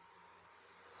wheel.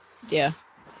 Yeah,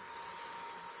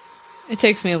 it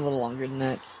takes me a little longer than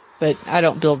that, but I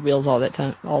don't build wheels all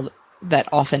that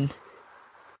often.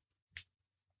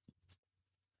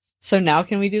 So now,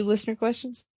 can we do listener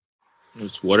questions?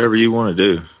 It's whatever you want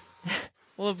to do.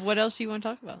 Well, what else do you want to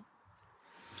talk about?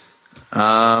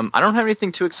 I don't have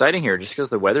anything too exciting here, just because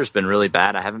the weather's been really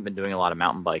bad. I haven't been doing a lot of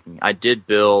mountain biking. I did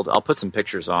build. I'll put some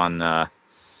pictures on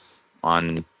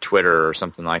Twitter or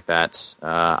something like that.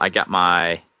 I got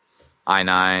my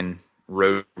i9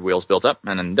 road wheels built up,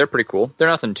 and they're pretty cool. They're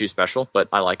nothing too special, but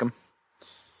I like them.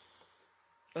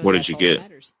 But What did that's you all get? that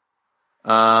matters.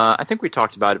 I think we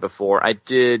talked about it before. I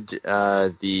did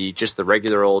the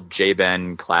regular old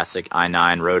J-Ben classic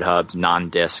i9 road hubs,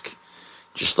 non-disc,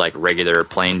 just like regular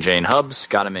plain Jane hubs.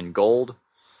 Got them in gold,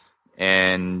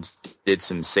 and did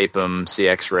some Sapum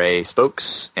CX-Ray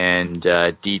spokes and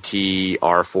DT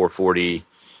R440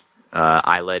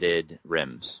 eyeletted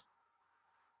rims.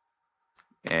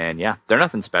 And yeah, they're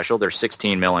nothing special. They're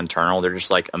 16 mil internal. They're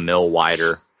just like a mil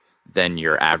wider than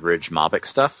your average Mavic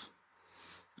stuff.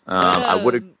 I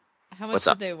would have. How much What's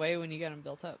did up? they weigh when you got them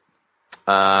built up?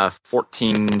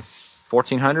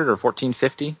 1400 or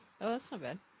 1450. Oh, that's not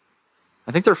bad.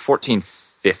 I think they're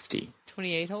 1450.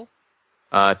 28 hole?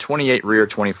 28 rear,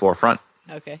 24 front.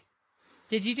 Okay.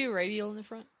 Did you do radial in the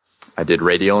front? I did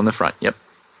radial in the front. Yep.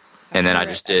 And then I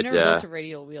just did. I've never built a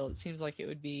radial wheel. It seems like it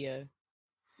would be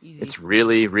easy. It's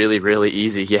really, really, really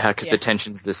easy. Yeah, because Yeah. the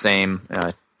tension's the same.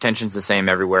 Tension's the same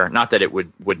everywhere. Not that it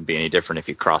wouldn't be any different if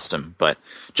you crossed them, but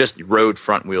just road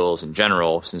front wheels in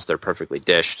general, since they're perfectly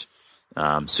dished,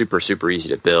 super, super easy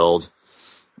to build.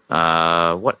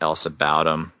 What else about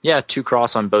them? Yeah, 2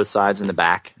 cross on both sides in the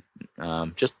back.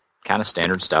 Just kind of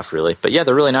standard stuff, really. But yeah,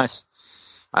 they're really nice.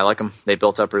 I like them. They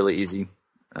built up really easy.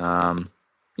 The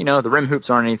rim hoops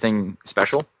aren't anything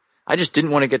special. I just didn't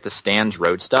want to get the Stan's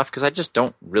road stuff because I just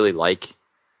don't really like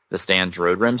the Stan's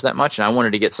road rims that much, and I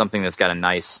wanted to get something that's got a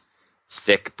nice,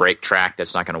 thick brake track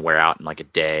that's not going to wear out in like a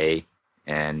day,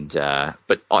 and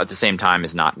but at the same time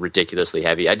is not ridiculously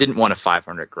heavy. I didn't want a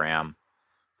 500-gram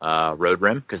road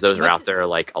rim because those are out there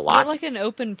like a lot. What, like an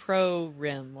Open Pro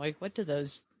rim? Like, what do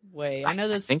those weigh? I know I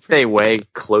that's. think they weigh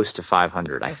close to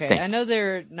 500. I Okay, think. I know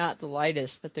they're not the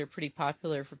lightest, but they're pretty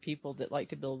popular for people that like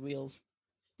to build wheels.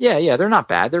 Yeah, they're not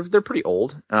bad. They're pretty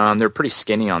old. They're pretty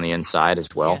skinny on the inside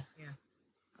as well. Yeah.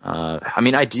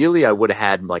 Ideally, I would have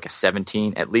had like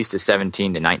at least a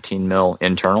 17 to 19 mil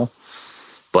internal,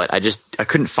 but I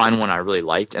couldn't find one I really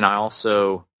liked, and I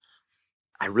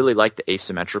really like the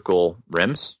asymmetrical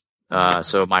rims.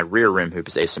 So my rear rim hoop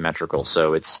is asymmetrical,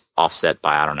 so it's offset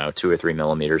by, I don't know, 2 or 3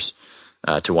 millimeters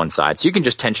to one side. So you can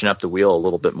just tension up the wheel a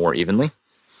little bit more evenly,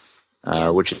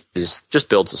 which just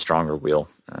builds a stronger wheel.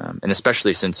 And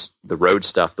especially since the road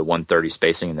stuff, the 130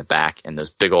 spacing in the back, and those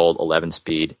big old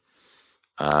 11-speed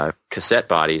cassette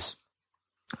bodies,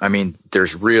 I mean,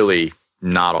 there's really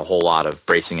not a whole lot of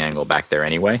bracing angle back there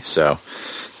anyway, so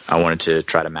I wanted to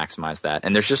try to maximize that.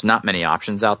 And there's just not many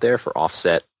options out there for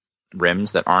offset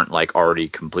rims that aren't like already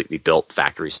completely built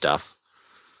factory stuff.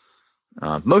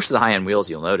 Most of the high-end wheels,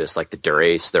 you'll notice, like the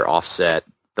Durace, they're offset.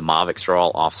 The Mavics are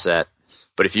all offset.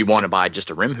 But if you want to buy just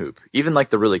a rim hoop, even like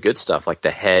the really good stuff, like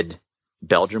the Head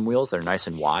Belgium wheels, they're nice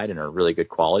and wide and are really good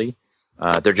quality.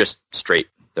 They're just straight.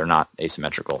 They're not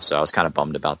asymmetrical. So I was kind of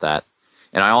bummed about that.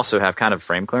 And I also have kind of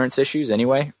frame clearance issues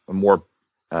anyway, more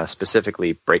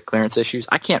specifically brake clearance issues.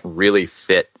 I can't really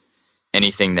fit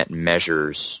anything that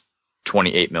measures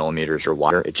 28 millimeters or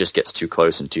wider. It just gets too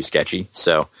close and too sketchy.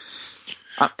 So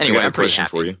anyway, I'm pretty happy.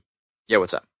 For you. Yeah,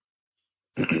 what's up?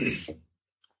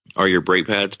 Are your brake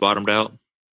pads bottomed out?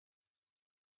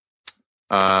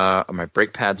 Are my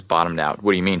brake pads bottomed out?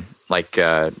 What do you mean? Like,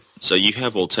 so you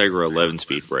have Ultegra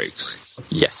 11-speed brakes.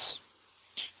 Yes.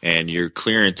 And your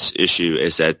clearance issue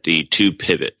is at the 2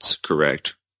 pivots,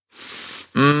 correct?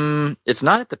 It's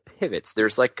not at the pivots.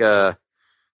 There's like I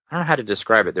don't know how to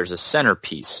describe it. There's a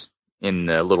centerpiece in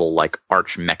the little like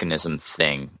arch mechanism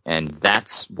thing, and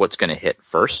that's what's going to hit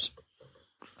first.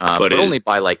 But only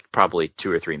by like probably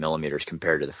 2 or 3 millimeters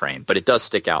compared to the frame. But it does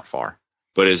stick out far.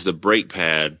 But is the brake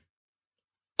pad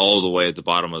all the way at the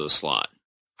bottom of the slot?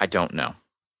 I don't know.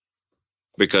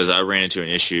 Because I ran into an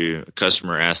issue. A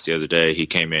customer asked the other day, he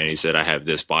came in, he said, I have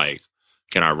this bike.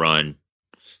 Can I run?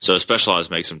 So Specialized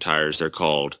makes some tires.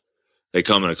 They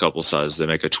come in a couple sizes. They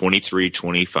make a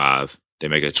 23-25, they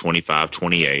make a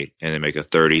 25-28, and they make a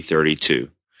 30-32.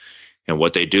 And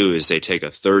what they do is they take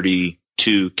a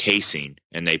 32 casing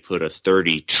and they put a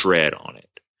 30 tread on it.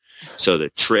 So the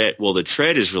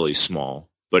tread is really small,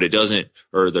 but it doesn't,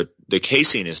 or the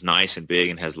casing is nice and big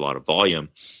and has a lot of volume,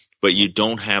 but you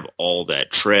don't have all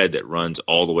that tread that runs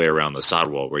all the way around the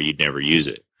sidewall where you'd never use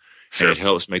it. Sure. And it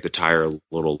helps make the tire a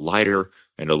little lighter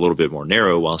and a little bit more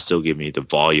narrow while still giving you the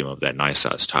volume of that nice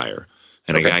size tire.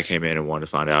 And a guy came in and wanted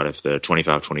to find out if the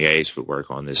 25-28s would work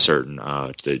on this certain,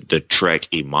 the Trek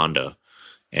Emonda.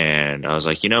 And I was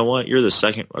like, you know what? You're the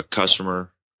second a customer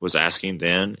was asking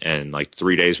then, and like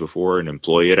 3 days before an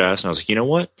employee had asked. And I was like, you know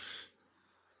what?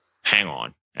 Hang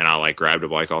on. And I like grabbed a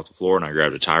bike off the floor and I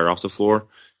grabbed a tire off the floor,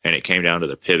 and it came down to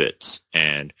the pivots.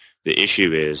 And the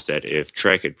issue is that if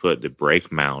Trek had put the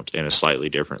brake mount in a slightly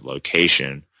different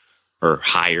location or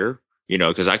higher,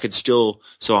 because I could still,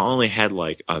 so I only had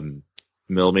like a 1.5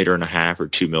 millimeters or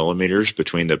 2 millimeters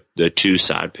between the two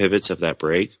side pivots of that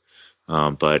brake.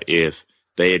 But if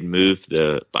they had moved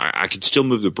I could still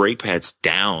move the brake pads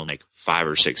down like 5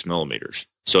 or 6 millimeters.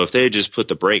 So if they had just put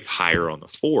the brake higher on the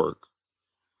fork,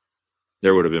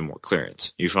 there would have been more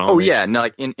clearance. You follow me? Oh yeah, no,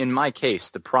 like in my case,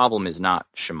 the problem is not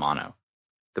Shimano.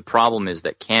 The problem is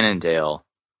that Cannondale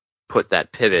put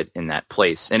that pivot in that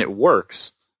place, and it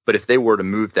works. But if they were to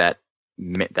move that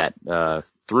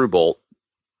through bolt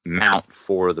mount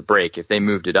for the brake, if they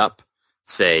moved it up,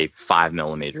 say 5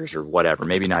 millimeters or whatever,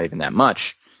 maybe not even that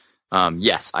much,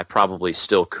 yes, I probably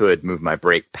still could move my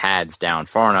brake pads down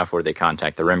far enough where they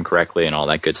contact the rim correctly and all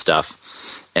that good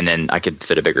stuff, and then I could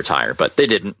fit a bigger tire. But they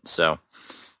didn't, so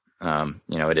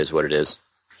it is what it is.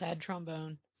 Sad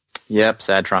trombone. Yep,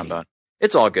 sad trombone.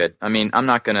 It's all good. I mean, I'm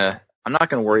not gonna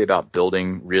worry about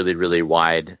building really, really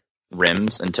wide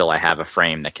rims until I have a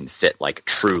frame that can fit, like,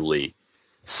 truly.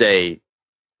 Say,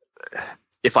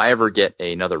 if I ever get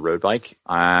another road bike,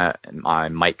 I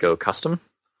might go custom,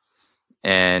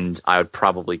 and I would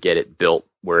probably get it built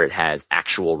where it has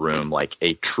actual room, like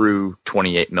a true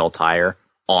 28 mil tire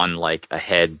on like a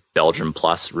head Belgium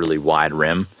Plus really wide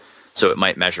rim. So it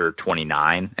might measure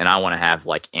 29, and I want to have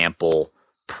like ample,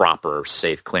 proper,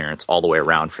 safe clearance all the way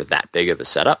around for that big of a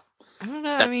setup. I don't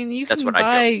know. I mean, you can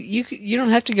buy. You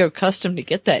don't have to go custom to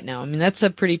get that now. I mean, that's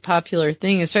a pretty popular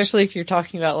thing, especially if you're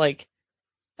talking about like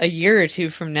a year or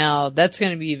two from now. That's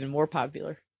going to be even more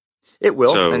popular. It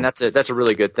will, and that's a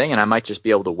really good thing. And I might just be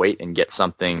able to wait and get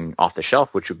something off the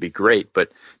shelf, which would be great.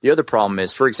 But the other problem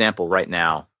is, for example, right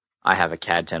now I have a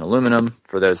CAD 10 aluminum.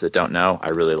 For those that don't know, I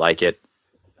really like it.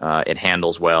 It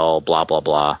handles well. Blah blah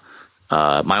blah.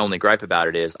 My only gripe about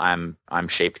it is I'm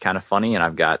shaped kind of funny, and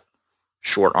I've got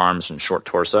short arms and short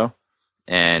torso,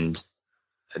 and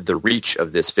the reach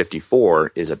of this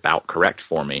 54 is about correct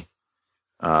for me.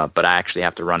 But I actually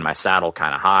have to run my saddle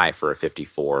kind of high for a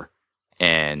 54,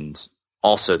 and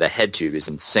also the head tube is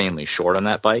insanely short on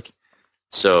that bike.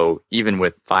 So even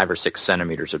with 5 or 6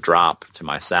 centimeters of drop to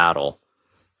my saddle,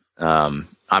 I'm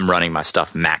running my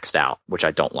stuff maxed out, which I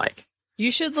don't like.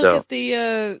 You should look at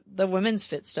the women's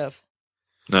fit stuff.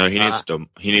 No, he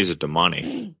needs a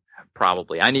Domani.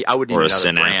 Probably. I would need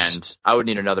another brand. I would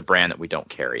need another brand that we don't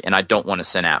carry, and I don't want a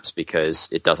Synapse because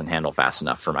it doesn't handle fast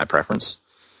enough for my preference.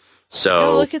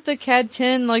 So look at the CAD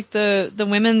 10. Like the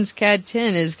women's CAD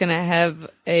 10 is going to have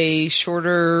a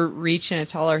shorter reach and a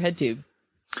taller head tube.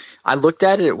 I looked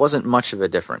at it. It wasn't much of a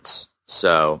difference.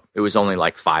 So it was only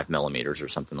like 5 millimeters or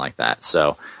something like that.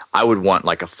 So I would want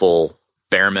like a full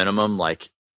bare minimum, like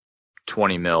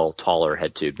 20 mil taller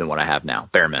head tube than what I have now.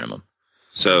 Bare minimum.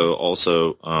 So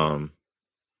also, I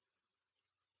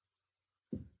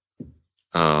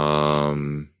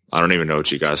don't even know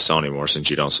what you guys sell anymore since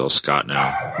you don't sell Scott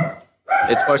now.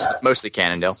 It's mostly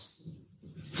Cannondale.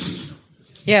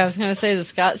 Yeah, I was going to say the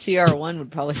Scott CR1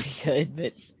 would probably be good,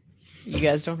 but you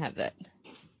guys don't have that.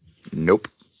 Nope.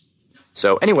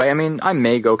 So anyway, I mean, I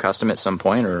may go custom at some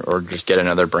point or just get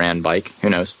another brand bike. Who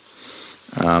knows?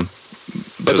 But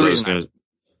the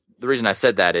reason I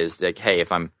said that is like, hey,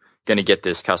 if I'm going to get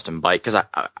this custom bike, because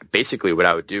I basically what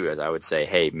I would do is I would say,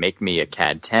 hey, make me a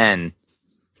CAD 10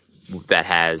 that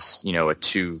has, a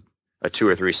 2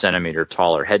 or 3 centimeter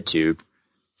taller head tube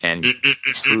and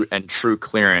true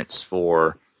clearance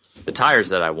for the tires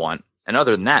that I want. And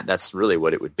other than that, that's really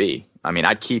what it would be. I mean,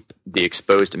 I'd keep the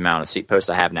exposed amount of seat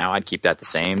post I have now. I'd keep that the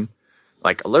same.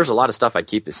 Like, there's a lot of stuff I'd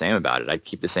keep the same about it. I'd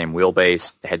keep the same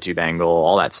wheelbase, the head tube angle,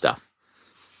 all that stuff.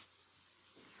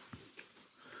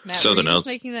 Matt, were you just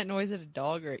making that noise at a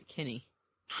dog or at Kenny?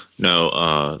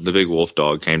 No, the big wolf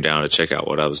dog came down to check out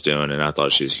what I was doing, and I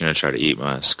thought she was going to try to eat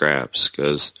my scraps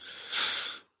because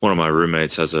one of my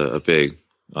roommates has a big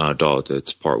dog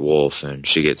that's part wolf, and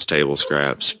she gets table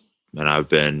scraps. And I've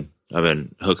been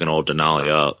hooking old Denali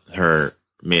up.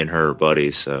 Me and her are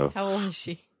buddies. So how old is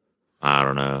she? I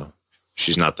don't know.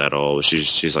 She's not that old.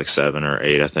 She's like 7 or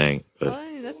 8, I think. But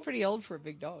that's pretty old for a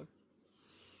big dog.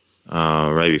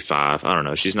 Maybe 5. I don't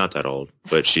know. She's not that old,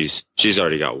 but she's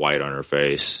already got white on her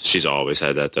face. She's always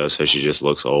had that though, so she just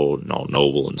looks old and all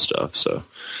noble and stuff. So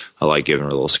I like giving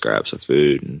her little scraps of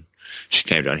food, and she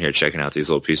came down here checking out these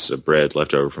little pieces of bread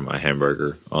left over from my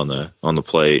hamburger on the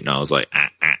plate, and I was like,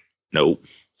 nope.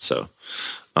 So,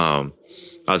 I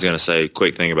was gonna say,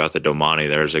 quick thing about the Domani.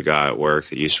 There's a guy at work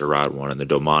that used to ride one, and the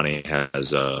Domani has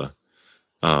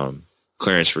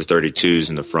clearance for 32s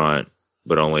in the front,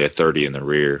 but only a 30 in the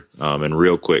rear. And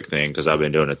real quick thing, because I've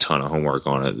been doing a ton of homework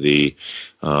on it, the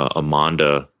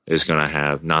Amonda is going to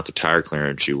have not the tire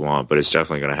clearance you want, but it's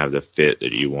definitely going to have the fit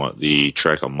that you want. The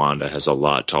Trek Amonda has a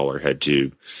lot taller head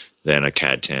tube than a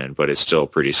CAD 10, but it's still a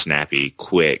pretty snappy,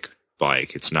 quick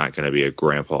bike. It's not going to be a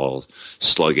grandpa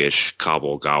sluggish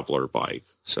cobble gobbler bike.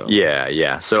 So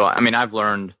yeah. So I mean, I've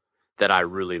learned that I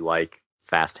really like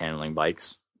fast handling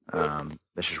bikes.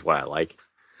 That's just what I like.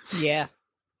 Yeah.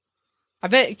 I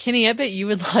bet you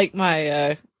would like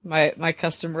my my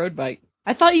custom road bike.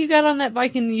 I thought you got on that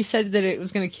bike and you said that it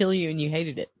was going to kill you and you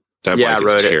hated it. That bike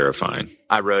is terrifying.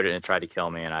 I rode it and it tried to kill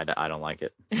me, and I don't like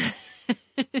it.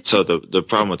 So the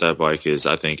problem with that bike is,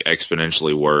 I think,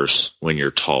 exponentially worse when you're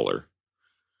taller.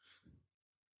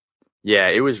 Yeah,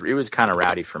 it was kind of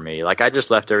rowdy for me. Like, I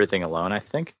just left everything alone, I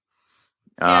think.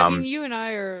 Yeah, I mean, you and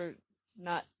I are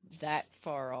not that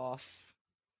far off.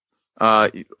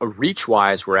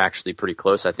 Reach-wise, we're actually pretty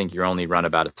close. I think you only run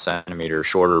about a centimeter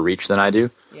shorter reach than I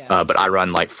do. Yeah. But I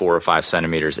run like 4 or 5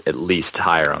 centimeters at least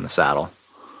higher on the saddle.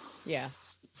 Yeah.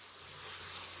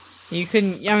 You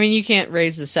can't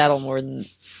raise the saddle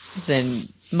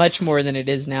much more than it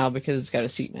is now because it's got a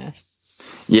seat mast.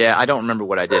 Yeah, I don't remember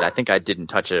what I did. I think I didn't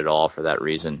touch it at all for that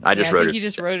reason. I think you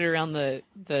just rode it around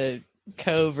the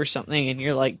cove or something, and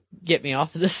you're like, get me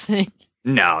off of this thing.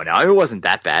 No, it wasn't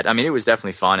that bad. I mean, it was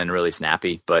definitely fun and really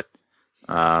snappy, but,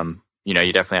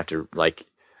 you definitely have to,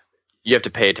 you have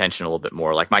to pay attention a little bit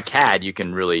more. Like my CAD,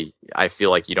 I feel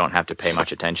like you don't have to pay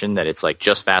much attention, that it's like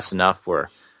just fast enough where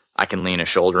I can lean a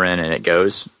shoulder in and it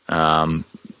goes.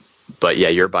 But yeah,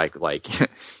 your bike,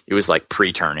 it was like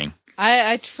pre-turning.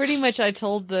 I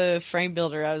told the frame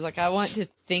builder, I was like, I want to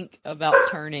think about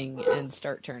turning and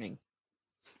start turning.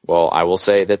 Well, I will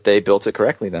say that they built it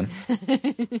correctly then.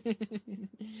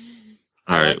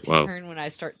 I like to turn when I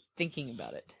start thinking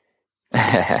about it.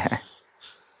 I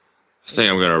think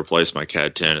I'm going to replace my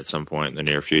CAD 10 at some point in the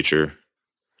near future.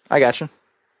 I gotcha.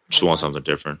 Just want something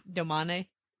different. Domane?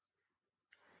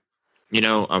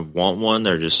 I want one.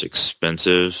 They're just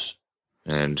expensive.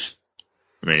 And,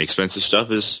 expensive stuff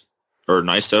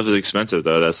nice stuff is expensive,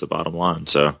 though. That's the bottom line.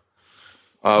 So,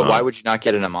 why would you not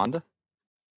get an Amanda?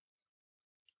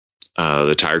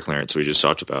 The tire clearance we just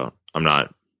talked about. I'm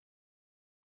not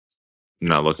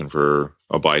looking for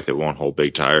a bike that won't hold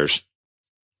big tires.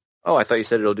 Oh, I thought you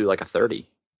said it'll do like a 30.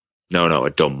 No,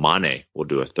 a Domane will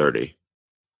do a 30.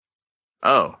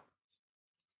 Oh.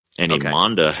 And okay.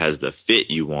 Amanda has the fit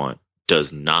you want,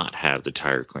 does not have the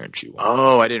tire clearance you want.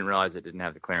 Oh, I didn't realize it didn't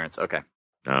have the clearance. Okay.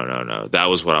 No. That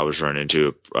was what I was running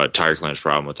into, a tire clearance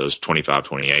problem with those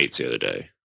 25/28s the other day.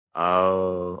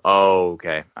 Oh,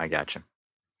 okay. I gotcha.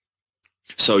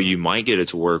 So you might get it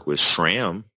to work with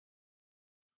SRAM,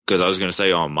 because I was going to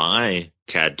say on my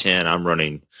CAD 10, I'm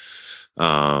running.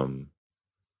 Oh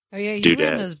yeah, you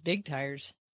run those big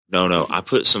tires. No, I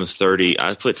put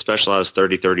specialized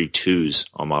 30/32s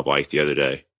on my bike the other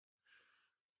day,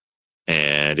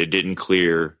 and it didn't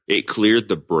clear. It cleared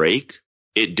the brake.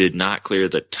 It did not clear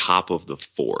the top of the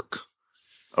fork.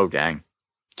 Oh dang!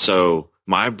 So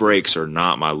my brakes are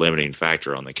not my limiting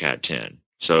factor on the CAD 10.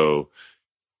 So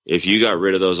if you got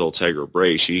rid of those Ultegra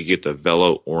brakes, you could get the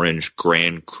Velo Orange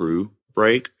Grand Cru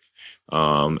brake.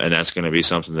 And that's going to be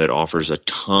something that offers a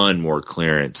ton more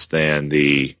clearance than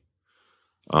the,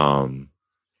 what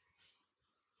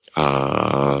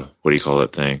do you call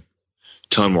that thing?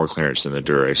 Ton more clearance than the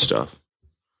Dura stuff.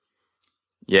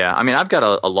 Yeah, I've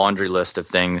got a laundry list of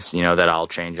things, that I'll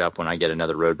change up when I get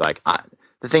another road bike.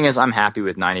 The thing is, I'm happy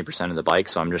with 90% of the bike,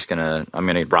 so I'm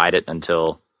gonna ride it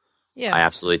until I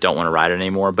absolutely don't want to ride it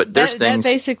anymore. But there's things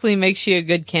that basically makes you a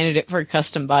good candidate for a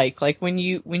custom bike. Like when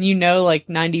you know like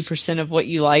 90% of what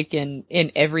you like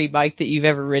in every bike that you've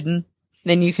ever ridden,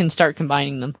 then you can start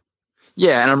combining them.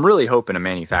 Yeah, and I'm really hoping a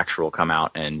manufacturer will come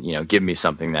out and give me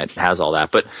something that has all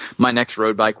that. But my next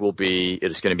road bike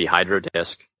it's going to be Hydro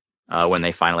Disc when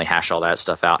they finally hash all that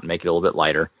stuff out and make it a little bit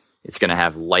lighter. It's going to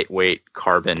have lightweight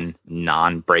carbon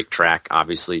non-brake track,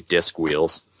 obviously disc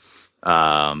wheels.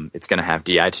 It's going to have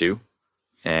Di2,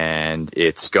 and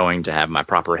it's going to have my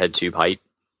proper head tube height,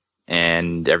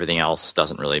 and everything else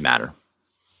doesn't really matter.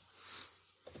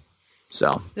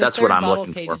 So that's what I'm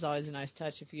looking for. The cage is always a nice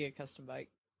touch if you get a custom bike.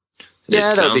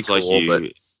 Yeah, that'd be cool. But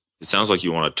it sounds like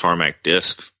you want a tarmac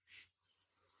disc.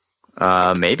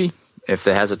 Maybe if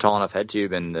it has a tall enough head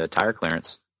tube and the tire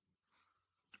clearance.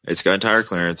 It's got tire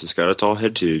clearance. It's got a tall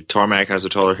head tube. Tarmac has a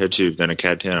taller head tube than a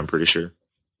CAD 10, I'm pretty sure.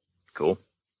 Cool.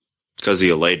 Because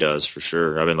the Allay does, for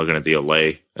sure. I've been looking at the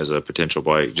Allay as a potential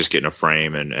bike, just getting a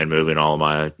frame and moving all of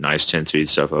my nice 10-speed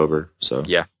stuff over. So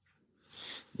Yeah.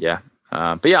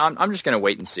 But yeah, I'm just going to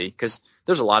wait and see, because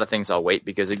there's a lot of things I'll wait,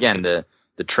 because, again, the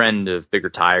trend of bigger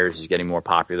tires is getting more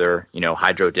popular.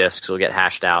 Hydro discs will get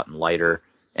hashed out and lighter,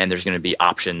 and there's going to be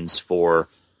options for,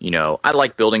 I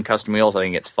like building custom wheels. I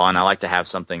think it's fun. I like to have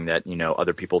something that,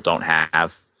 other people don't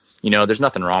have. there's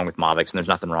nothing wrong with Mavics and there's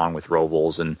nothing wrong with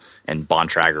Rovals and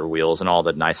Bontrager wheels and all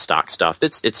the nice stock stuff.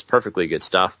 It's perfectly good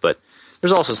stuff, but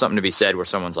there's also something to be said where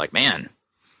someone's like, man,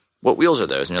 what wheels are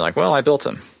those? And you're like, well, I built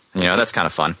them. That's kind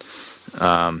of fun.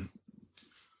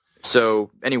 So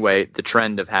anyway, the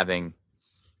trend of having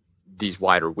these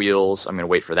wider wheels, I'm going to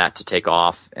wait for that to take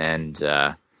off and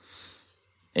get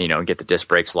the disc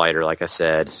brakes lighter, like I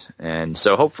said. And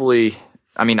so hopefully,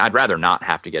 I'd rather not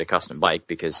have to get a custom bike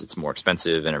because it's more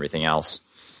expensive and everything else.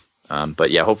 But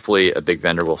yeah, hopefully a big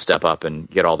vendor will step up and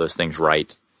get all those things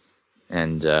right.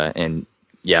 And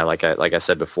yeah, like I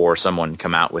said before, someone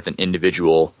come out with an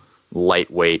individual,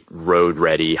 lightweight, road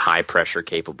ready, high pressure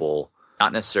capable,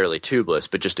 not necessarily tubeless,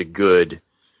 but just a good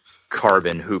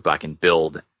carbon hoop I can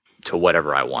build to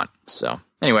whatever I want. So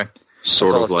anyway,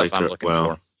 sort of like, I'm looking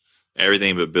for.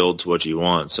 Everything but build to what you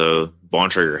want. So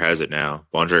Bontrager has it now.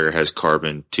 Bontrager has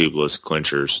carbon tubeless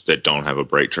clinchers that don't have a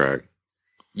brake track.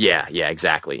 Yeah,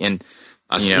 exactly. And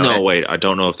wait, I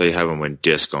don't know if they have them in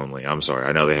disc only. I'm sorry.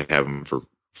 I know they have them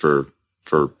for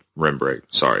rim brake.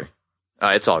 Sorry.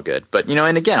 It's all good. But,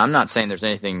 and again, I'm not saying there's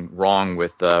anything wrong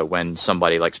with when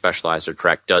somebody like Specialized or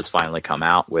Trek does finally come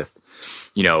out with,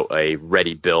 a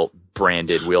ready-built,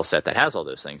 branded wheel set that has all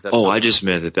those things. I just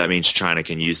meant that means China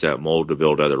can use that mold to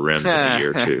build other rims in a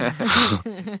year or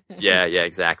two. Yeah,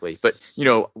 exactly. But,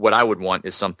 what I would want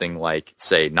is something like,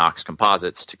 say, Knox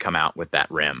Composites to come out with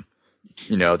that rim,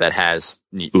 that has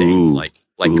neat things like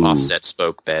offset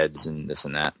spoke beds and this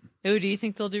and that. Ooh, do you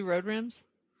think they'll do road rims?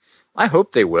 I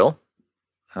hope they will.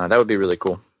 That would be really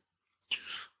cool.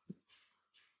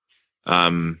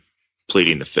 Pleading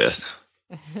the fifth.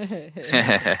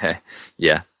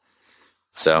 Yeah.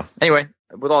 So anyway,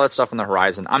 with all that stuff on the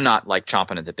horizon, I'm not like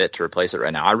chomping at the bit to replace it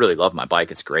right now. I really love my bike.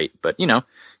 It's great. But,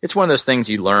 it's one of those things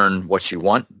you learn what you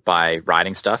want by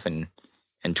riding stuff and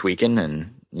tweaking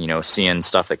and, seeing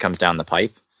stuff that comes down the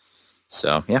pipe.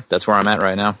 So, yeah, that's where I'm at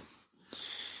right now.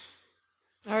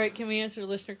 All right. Can we answer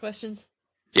listener questions?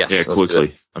 Yes. Yeah,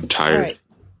 quickly. I'm tired.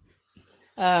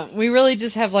 All right. We really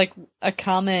just have like a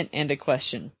comment and a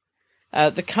question.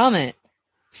 The comment,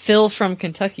 Phil from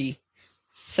Kentucky,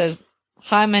 says,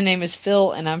 "Hi, my name is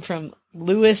Phil, and I'm from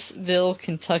Louisville,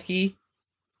 Kentucky,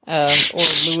 or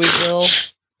Louisville,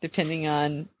 depending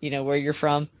on where you're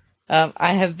from.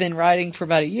 I have been riding for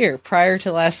about a year. Prior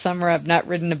to last summer, I've not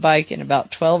ridden a bike in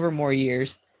about 12 or more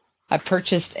years. I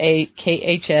purchased a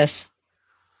KHS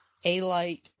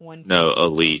A-Lite 150. No,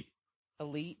 Elite.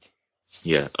 Elite?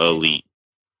 Yeah, Elite.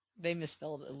 They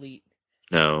misspelled Elite.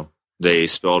 No, they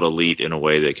spelled Elite in a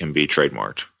way that can be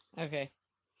trademarked. Okay.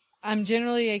 I'm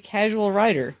generally a casual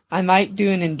rider. I might do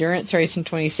an endurance race in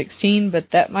 2016,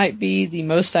 but that might be the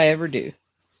most I ever do.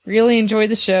 Really enjoy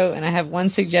the show, and I have one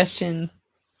suggestion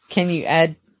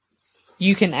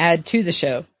you can add to the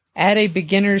show. Add a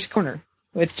beginner's corner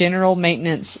with general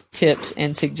maintenance tips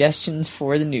and suggestions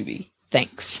for the newbie.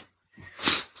 Thanks."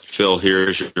 Phil,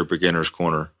 here's your beginner's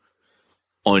corner.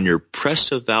 On your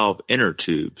Presta valve inner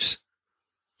tubes,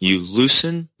 you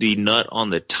loosen the nut on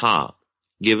the top.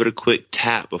 Give it a quick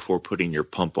tap before putting your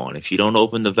pump on. If you don't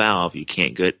open the valve, you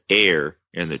can't get air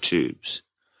in the tubes.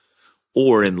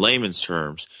 Or in layman's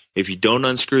terms, if you don't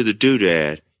unscrew the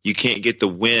doodad, you can't get the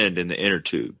wind in the inner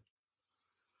tube.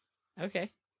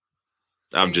 Okay.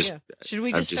 Should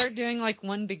we just start doing like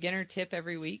one beginner tip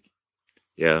every week?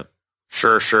 Yeah.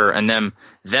 Sure. And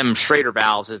them Schrader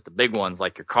valves is the big ones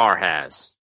like your car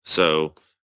has. So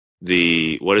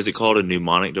what is it called? A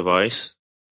mnemonic device?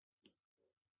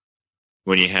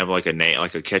 When you have like a name,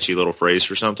 like a catchy little phrase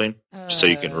for something, so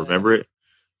you can remember it?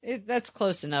 That's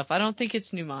close enough. I don't think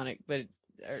it's mnemonic, but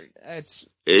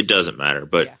it doesn't matter.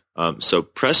 But yeah. So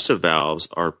Presta valves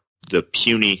are the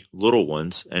puny little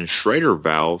ones, and Schrader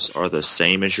valves are the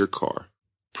same as your car.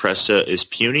 Presta is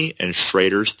puny, and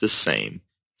Schrader's the same.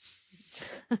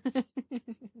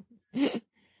 I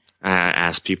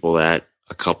ask people that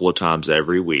a couple of times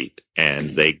every week,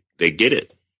 and they get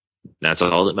it. That's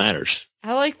all that matters.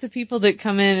 I like the people that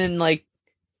come in and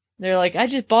they're like, I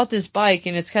just bought this bike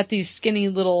and it's got these skinny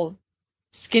little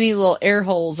air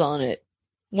holes on it.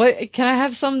 What, can I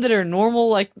have some that are normal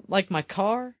like my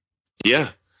car? Yeah.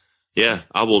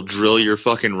 I will drill your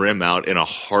fucking rim out in a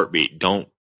heartbeat. Don't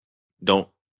you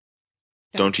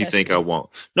think me. I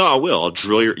won't? No, I will. I'll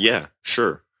drill your, yeah,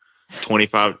 sure.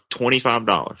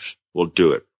 $25. We'll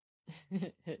do it.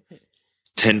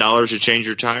 $10 to change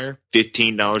your tire,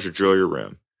 $15 to drill your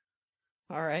rim.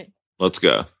 All right. Let's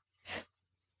go.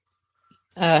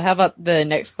 How about the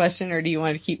next question, or do you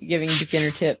want to keep giving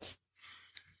beginner tips?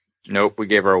 Nope, we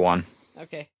gave her one.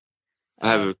 Okay.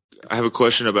 I have a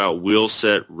question about wheel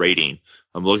set rating.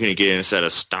 I'm looking at getting a set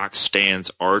of stock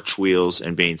stance arch wheels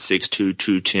and being 6'2",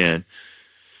 210,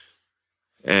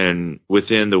 and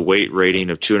within the weight rating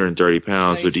of 230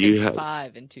 pounds. No, but do you have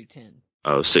 5 and 210?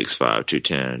 Oh, 6'5",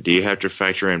 210. Do you have to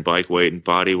factor in bike weight and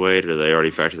body weight, or do they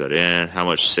already factor that in? How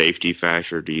much safety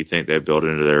factor do you think they built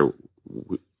into their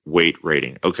weight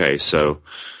rating? Okay, so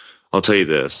I'll tell you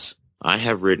this. I'm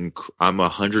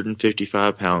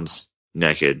 155 pounds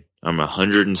naked. I'm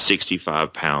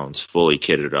 165 pounds fully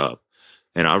kitted up.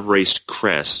 And I've raced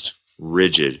Crest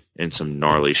rigid in some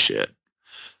gnarly shit.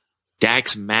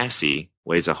 Dax Massey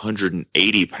weighs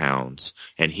 180 pounds,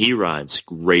 and he rides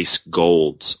race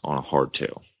golds on a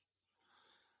hardtail.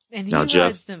 And he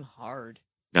rides them hard.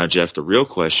 Now, Jeff, the real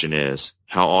question is,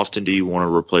 how often do you want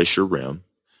to replace your rim?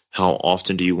 How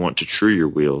often do you want to true your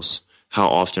wheels? How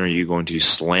often are you going to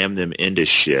slam them into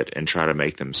shit and try to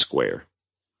make them square?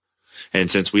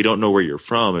 And since we don't know where you're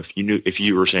from, if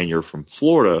you were saying you're from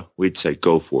Florida, we'd say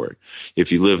go for it.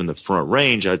 If you live in the Front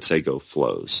Range, I'd say go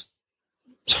flows.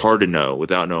 It's hard to know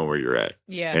without knowing where you're at.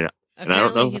 Yeah. And I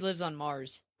don't know. He lives on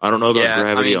Mars. I don't know about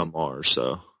gravity on Mars,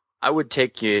 so I would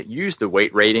use the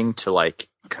weight rating to like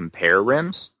compare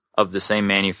rims of the same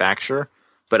manufacturer,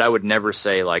 but I would never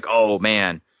say like, oh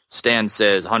man, Stan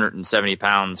says 170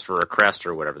 pounds for a Crest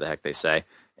or whatever the heck they say,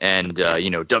 and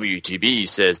WTB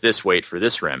says this weight for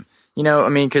this rim. I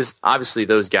mean, because obviously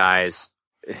those guys,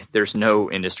 there's no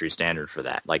industry standard for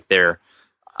that. Like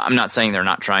I'm not saying they're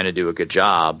not trying to do a good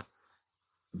job,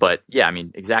 but yeah, I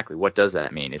mean, exactly. What does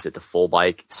that mean? Is it the full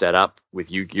bike setup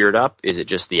with you geared up? Is it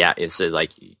just is it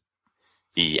like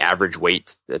the average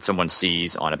weight that someone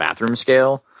sees on a bathroom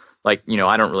scale? Like,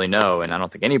 I don't really know, and I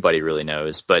don't think anybody really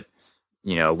knows, but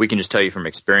we can just tell you from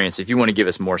experience. If you want to give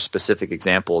us more specific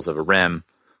examples of a rim,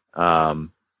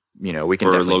 we can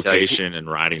definitely location tell you.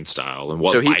 and riding style and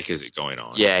what bike is it going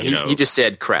on? Yeah, he just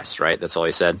said Crest, right? That's all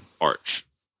he said. Arch.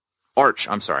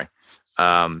 I'm sorry. We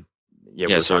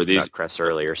were talking about Crest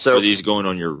earlier. So are these going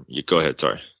on your? Go ahead.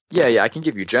 Sorry. Yeah. I can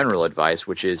give you general advice,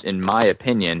 which is, in my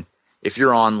opinion, if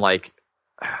you're on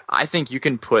I think you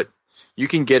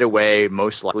can get away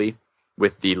most likely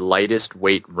with the lightest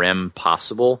weight rim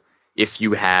possible if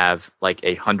you have like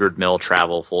a 100 mil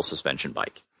travel full suspension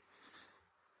bike.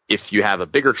 If you have a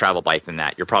bigger travel bike than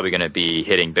that, you're probably going to be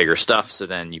hitting bigger stuff, so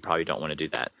then you probably don't want to do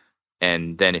that.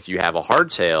 And then if you have a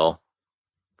hardtail,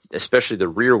 especially the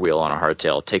rear wheel on a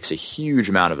hardtail, takes a huge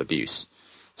amount of abuse.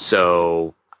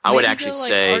 So I would actually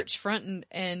say arch front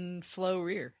and flow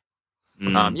rear.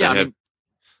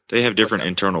 They have different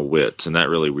internal widths, and that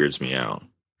really weirds me out.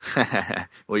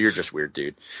 Well, you're just weird,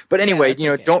 dude. But anyway,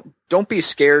 okay. Don't be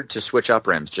scared to switch up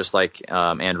rims, just like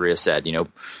Andrea said.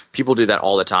 People do that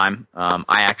all the time.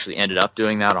 I actually ended up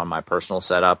doing that on my personal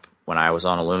setup when I was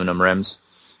on aluminum rims.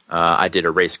 I did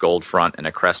a race gold front and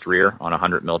a Crest rear on a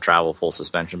 100 mil travel full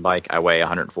suspension bike. I weigh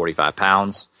 145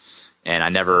 pounds, and I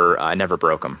never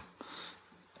broke them.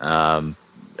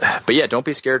 But yeah, don't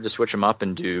be scared to switch them up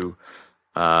and do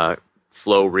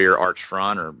flow rear arch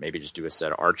front, or maybe just do a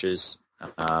set of arches.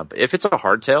 But if it's a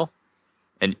hardtail,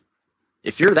 and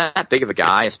if you're that big of a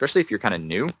guy, especially if you're kind of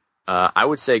new, I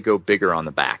would say go bigger on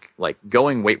the back. Like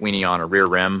going weight weenie on a rear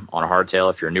rim on a hardtail,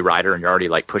 if you're a new rider and you're already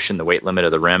like pushing the weight limit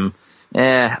of the rim,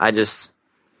 I just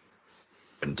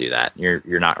wouldn't do that.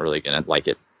 You're not really gonna like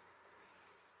it.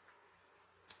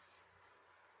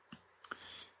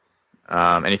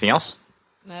 Anything else?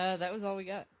 That was all we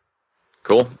got.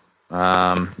 Cool.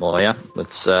 Well, yeah.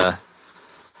 Let's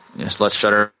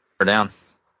shut her down.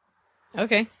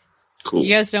 Okay. Cool.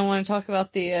 You guys don't want to talk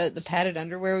about the padded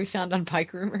underwear we found on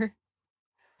Bike Rumor?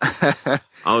 I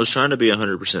was trying to be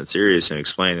 100% serious and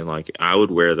explaining, I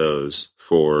would wear those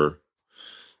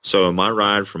so my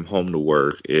ride from home to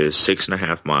work is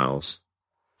 6.5 miles,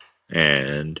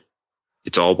 and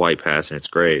it's all bike pass, and it's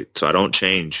great. So I don't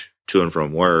change to and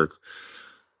from work.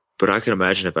 But I can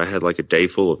imagine if I had a day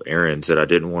full of errands that I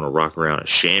didn't want to rock around a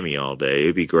chamois all day,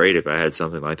 it'd be great if I had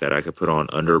something like that I could put on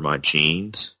under my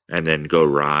jeans and then go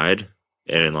ride.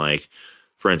 And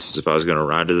for instance, if I was going to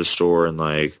ride to the store and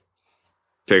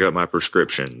pick up my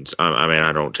prescriptions,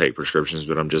 I don't take prescriptions,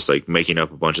 but I'm just making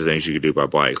up a bunch of things you could do by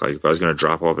bike. If I was going to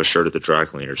drop off a shirt at the dry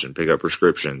cleaners and pick up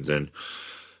prescriptions and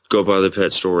go by the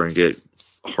pet store and get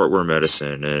heartworm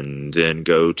medicine, and then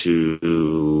go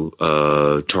to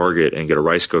Target and get a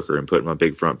rice cooker and put in my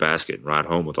big front basket and ride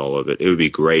home with all of it. It would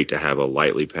be great to have a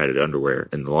lightly padded underwear.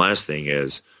 And the last thing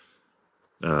is,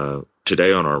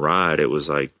 today on our ride, it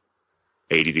was 80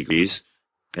 degrees.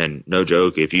 And no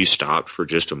joke, if you stopped for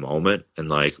just a moment and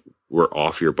were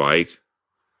off your bike,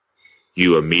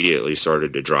 you immediately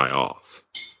started to dry off.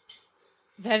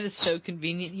 That is so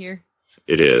convenient here.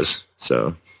 It is.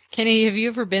 So Kenny, have you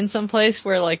ever been someplace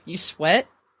where, like, you sweat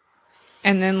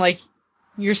and then, like,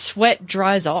 your sweat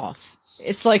dries off?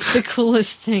 It's, like, the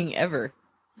coolest thing ever.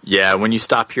 Yeah, when you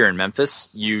stop here in Memphis,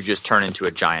 you just turn into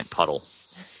a giant puddle.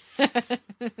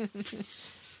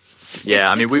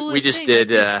 Yeah, I mean, we just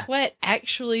did... Like, sweat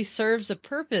actually serves a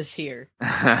purpose here.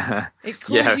 It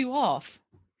cools you off.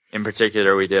 In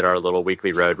particular, we did our little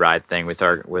weekly road ride thing with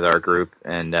our group,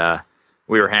 and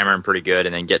we were hammering pretty good,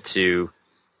 and then get to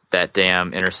that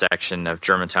damn intersection of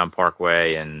Germantown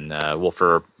Parkway and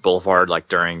Wolfer Boulevard, like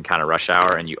during kind of rush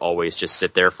hour, and you always just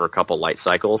sit there for a couple light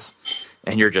cycles,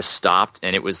 and you're just stopped,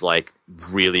 and it was like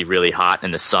really, really hot,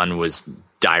 and the sun was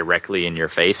directly in your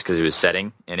face because it was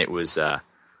setting, and it was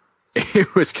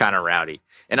it was kind of rowdy.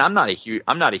 And I'm not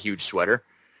a huge sweater,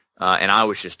 and I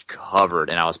was just covered,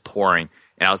 and I was pouring,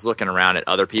 and I was looking around at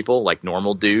other people, like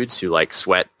normal dudes who like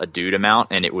sweat a dude amount,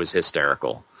 and it was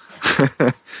hysterical.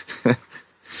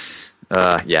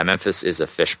 Yeah, Memphis is a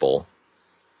fishbowl.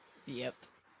 Yep.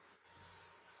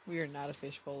 We are not a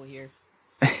fishbowl here.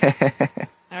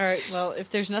 All right, well, if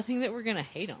there's nothing that we're going to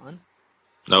hate on.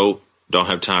 Nope. Don't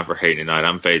have time for hating tonight.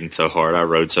 I'm fading so hard. I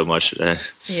rode so much today.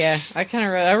 Yeah,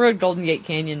 I rode Golden Gate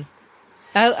Canyon.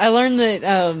 I learned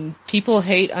that people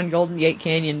hate on Golden Gate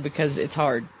Canyon because it's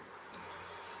hard.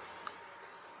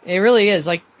 It really is.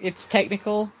 Like, it's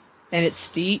technical, and it's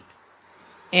steep,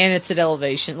 and it's at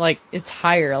elevation. Like, it's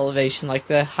higher elevation. Like,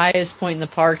 the highest point in the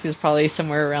park is probably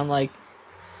somewhere around, like,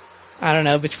 I don't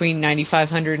know, between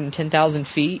 9,500 and 10,000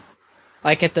 feet.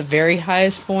 Like, at the very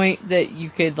highest point that you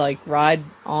could, like, ride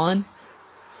on.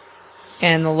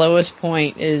 And the lowest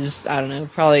point is, I don't know,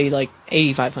 probably, like,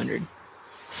 8,500.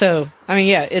 So, I mean,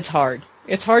 yeah, it's hard.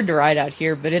 It's hard to ride out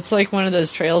here, but it's like one of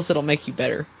those trails that'll make you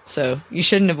better. So, you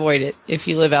shouldn't avoid it. If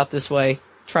you live out this way,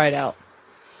 try it out.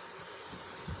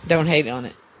 Don't hate on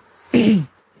it.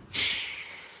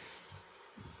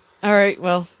 All right,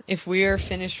 well, if we are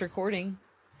finished recording,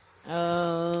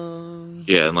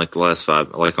 yeah, and like the last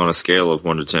 5, like on a scale of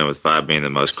 1 to 10, with 5 being the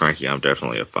most cranky, I'm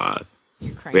definitely a 5.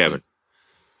 You're cranky.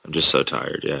 I'm just so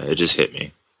tired. Yeah, it just hit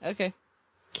me. Okay,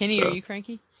 Kenny, are you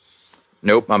cranky?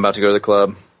 Nope, I'm about to go to the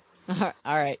club. All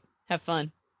right, have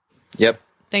fun. Yep.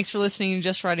 Thanks for listening to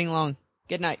Just Riding Along.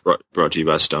 Good night. Brought to you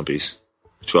by Stumpy's.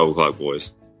 12 o'clock boys.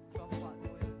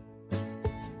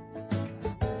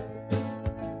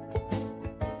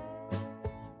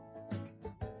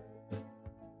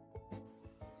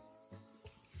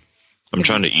 I'm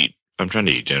trying to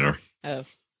eat dinner. Oh,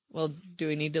 well, do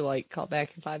we need to, like, call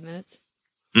back in 5 minutes?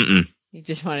 Mm-mm. You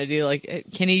just want to do, like,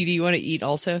 Kenny, do you want to eat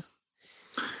also?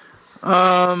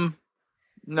 No,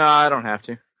 I don't have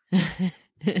to.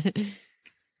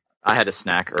 I had a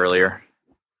snack earlier.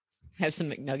 Have some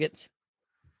McNuggets?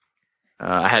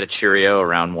 I had a Cheerio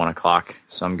around 1 o'clock,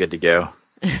 so I'm good to go.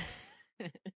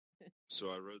 So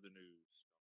I wrote the news.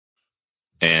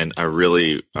 And I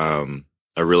really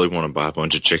want to buy a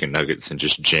bunch of chicken nuggets and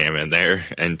just jam in there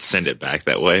and send it back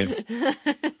that way.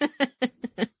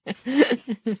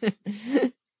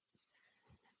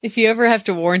 If you ever have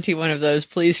to warranty one of those,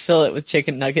 please fill it with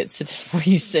chicken nuggets before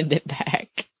you send it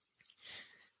back.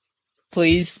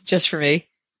 Please, just for me.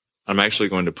 I'm actually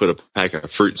going to put a pack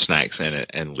of fruit snacks in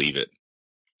it and leave it.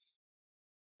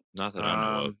 Not that I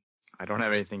know of. I don't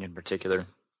have anything in particular.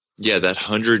 Yeah, that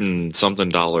 $100 and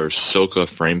something Silka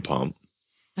frame pump.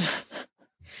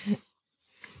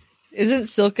 Isn't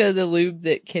Silka the lube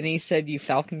that Kenny said you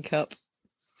Falcon Cup?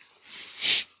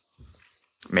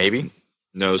 Maybe.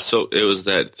 No, so it was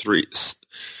that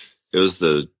it was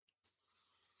the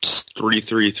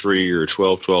 333 or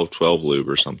 12 lube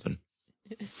or something.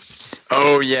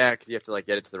 Oh yeah, because you have to like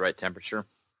get it to the right temperature.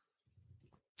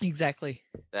 Exactly.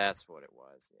 That's what it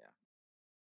was. Yeah.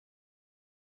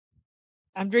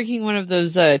 I'm drinking one of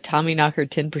those Tommy Knocker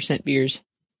 10% beers.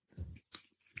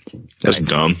 That's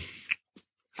dumb.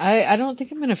 I don't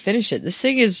think I'm going to finish it. This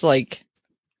thing is like,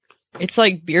 it's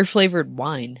like beer flavored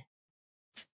wine.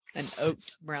 An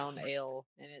oaked brown ale,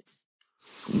 and it's...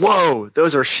 Whoa,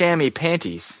 those are chamois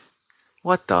panties.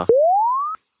 What the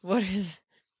What is...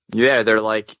 Yeah, they're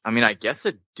like, I mean, I guess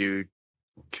a dude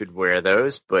could wear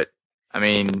those, but, I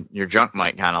mean, your junk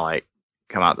might kind of like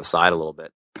come out the side a little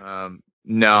bit.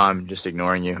 No, I'm just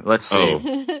ignoring you. Let's see.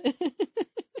 Oh.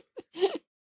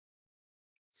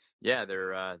 Yeah,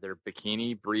 they're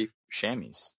bikini brief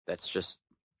chamois. That's just,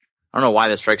 I don't know why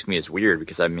that strikes me as weird,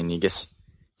 because, I mean, you guess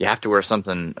you have to wear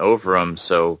something over them,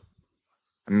 so,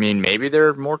 I mean, maybe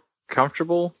they're more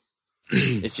comfortable.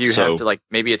 If you have to, like,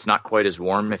 maybe it's not quite as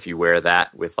warm if you wear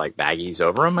that with, like, baggies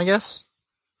over them, I guess?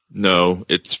 No,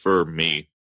 it's for me.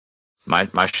 My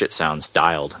shit sounds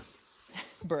dialed.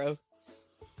 Bro.